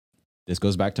like, this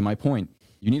goes back to my point.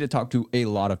 You need to talk to a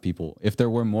lot of people. If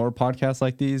there were more podcasts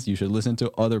like these, you should listen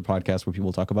to other podcasts where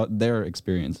people talk about their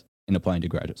experience in applying to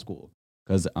graduate school.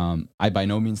 Because I by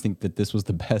no means think that this was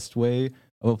the best way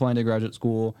of applying to graduate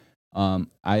school.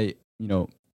 I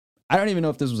don't even know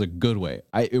if this was a good way.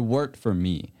 It worked for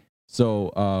me.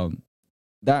 So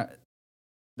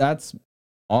that's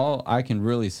all I can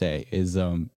really say is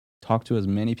talk to as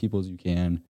many people as you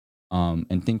can,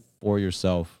 and think for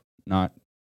yourself. Don't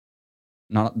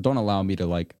allow me to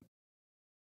like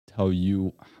tell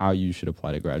you how you should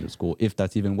apply to graduate school, if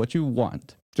that's even what you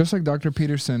want. Just like Dr.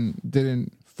 Peterson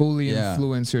didn't fully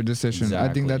influence your decision. Exactly.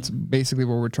 I think that's basically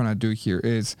what we're trying to do here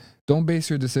is don't base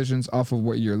your decisions off of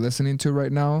what you're listening to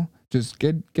right now. Just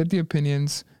get the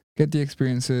opinions, get the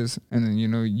experiences, and then,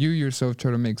 you yourself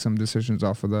try to make some decisions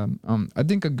off of that. I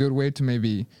think a good way to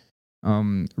maybe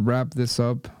wrap this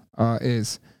up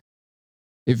is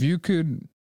if you could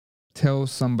tell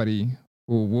somebody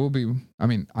who will be,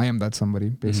 I am that somebody,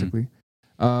 basically,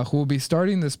 who will be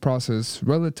starting this process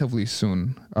relatively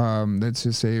soon. Let's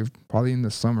just say probably in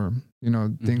the summer,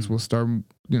 things will start,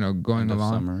 going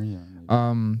along. Summer, yeah.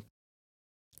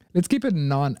 Let's keep it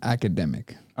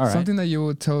non-academic. All right. Something that you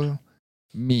will tell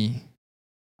me,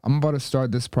 I'm about to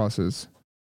start this process.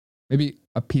 Maybe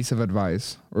a piece of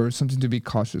advice or something to be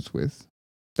cautious with.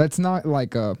 That's not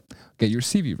like get your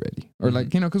CV ready or like,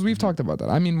 because we've talked about that.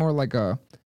 I mean, more like the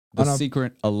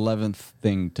secret 11th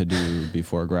thing to do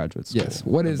before graduate school. Yes.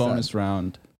 What is bonus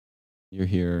round? You're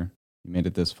here. You made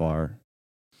it this far.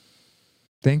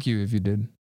 Thank you if you did.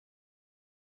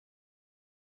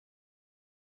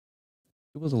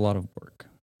 It was a lot of work.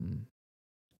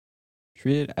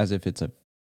 Treat it as if it's a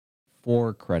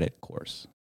 4-credit course.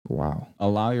 Wow.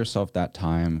 Allow yourself that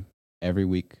time every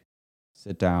week.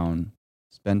 Sit down,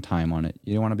 spend time on it.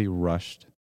 You don't want to be rushed.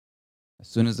 As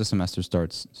soon as the semester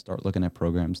starts, start looking at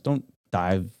programs. Don't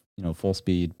dive, full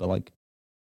speed, but like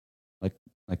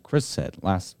Chris said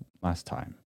last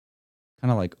time,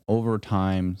 kind of like over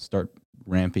time, start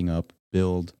ramping up,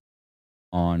 build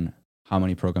on how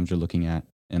many programs you're looking at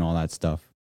and all that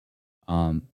stuff,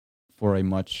 for a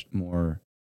much more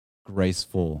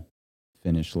graceful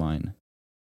finish line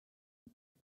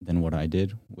than what I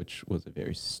did, which was a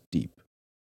very steep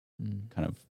kind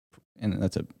of, and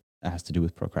that has to do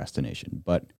with procrastination.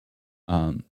 But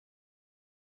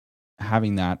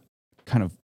having that kind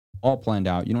of all planned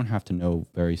out, you don't have to know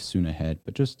very soon ahead,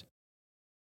 but just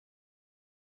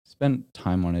spend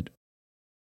time on it.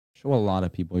 Show a lot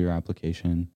of people your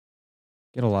application.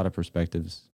 get a lot of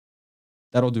perspectives.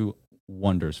 That'll do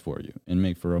wonders for you and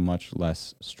make for a much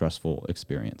less stressful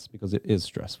experience, because it is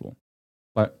stressful.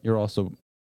 But you're also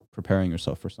preparing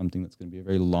yourself for something that's going to be a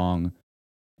very long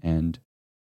and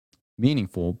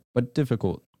meaningful but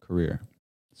difficult career.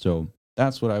 So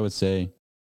that's what I would say.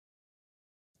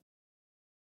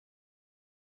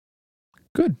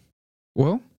 Good.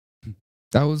 Well,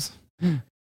 that was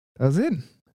it.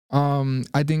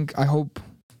 I hope,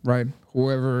 right,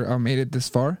 whoever made it this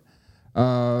far,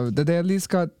 that they at least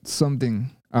got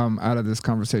something out of this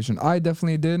conversation. I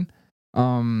definitely did.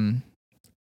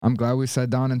 I'm glad we sat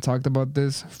down and talked about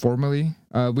this formally.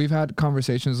 We've had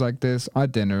conversations like this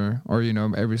at dinner or,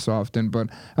 every so often, but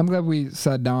I'm glad we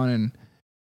sat down, and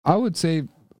I would say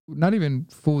not even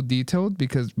full detailed,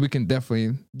 because we can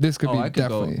definitely, this could be I could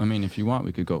definitely. Go, I mean, if you want,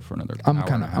 we could go for another I'm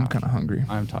kind of hungry.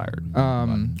 I'm tired.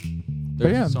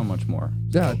 But yeah, so much more.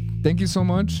 Yeah. Thank you so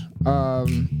much.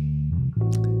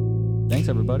 Thanks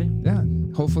everybody. Yeah.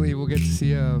 Hopefully we'll get to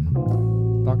see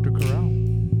Dr. Coral.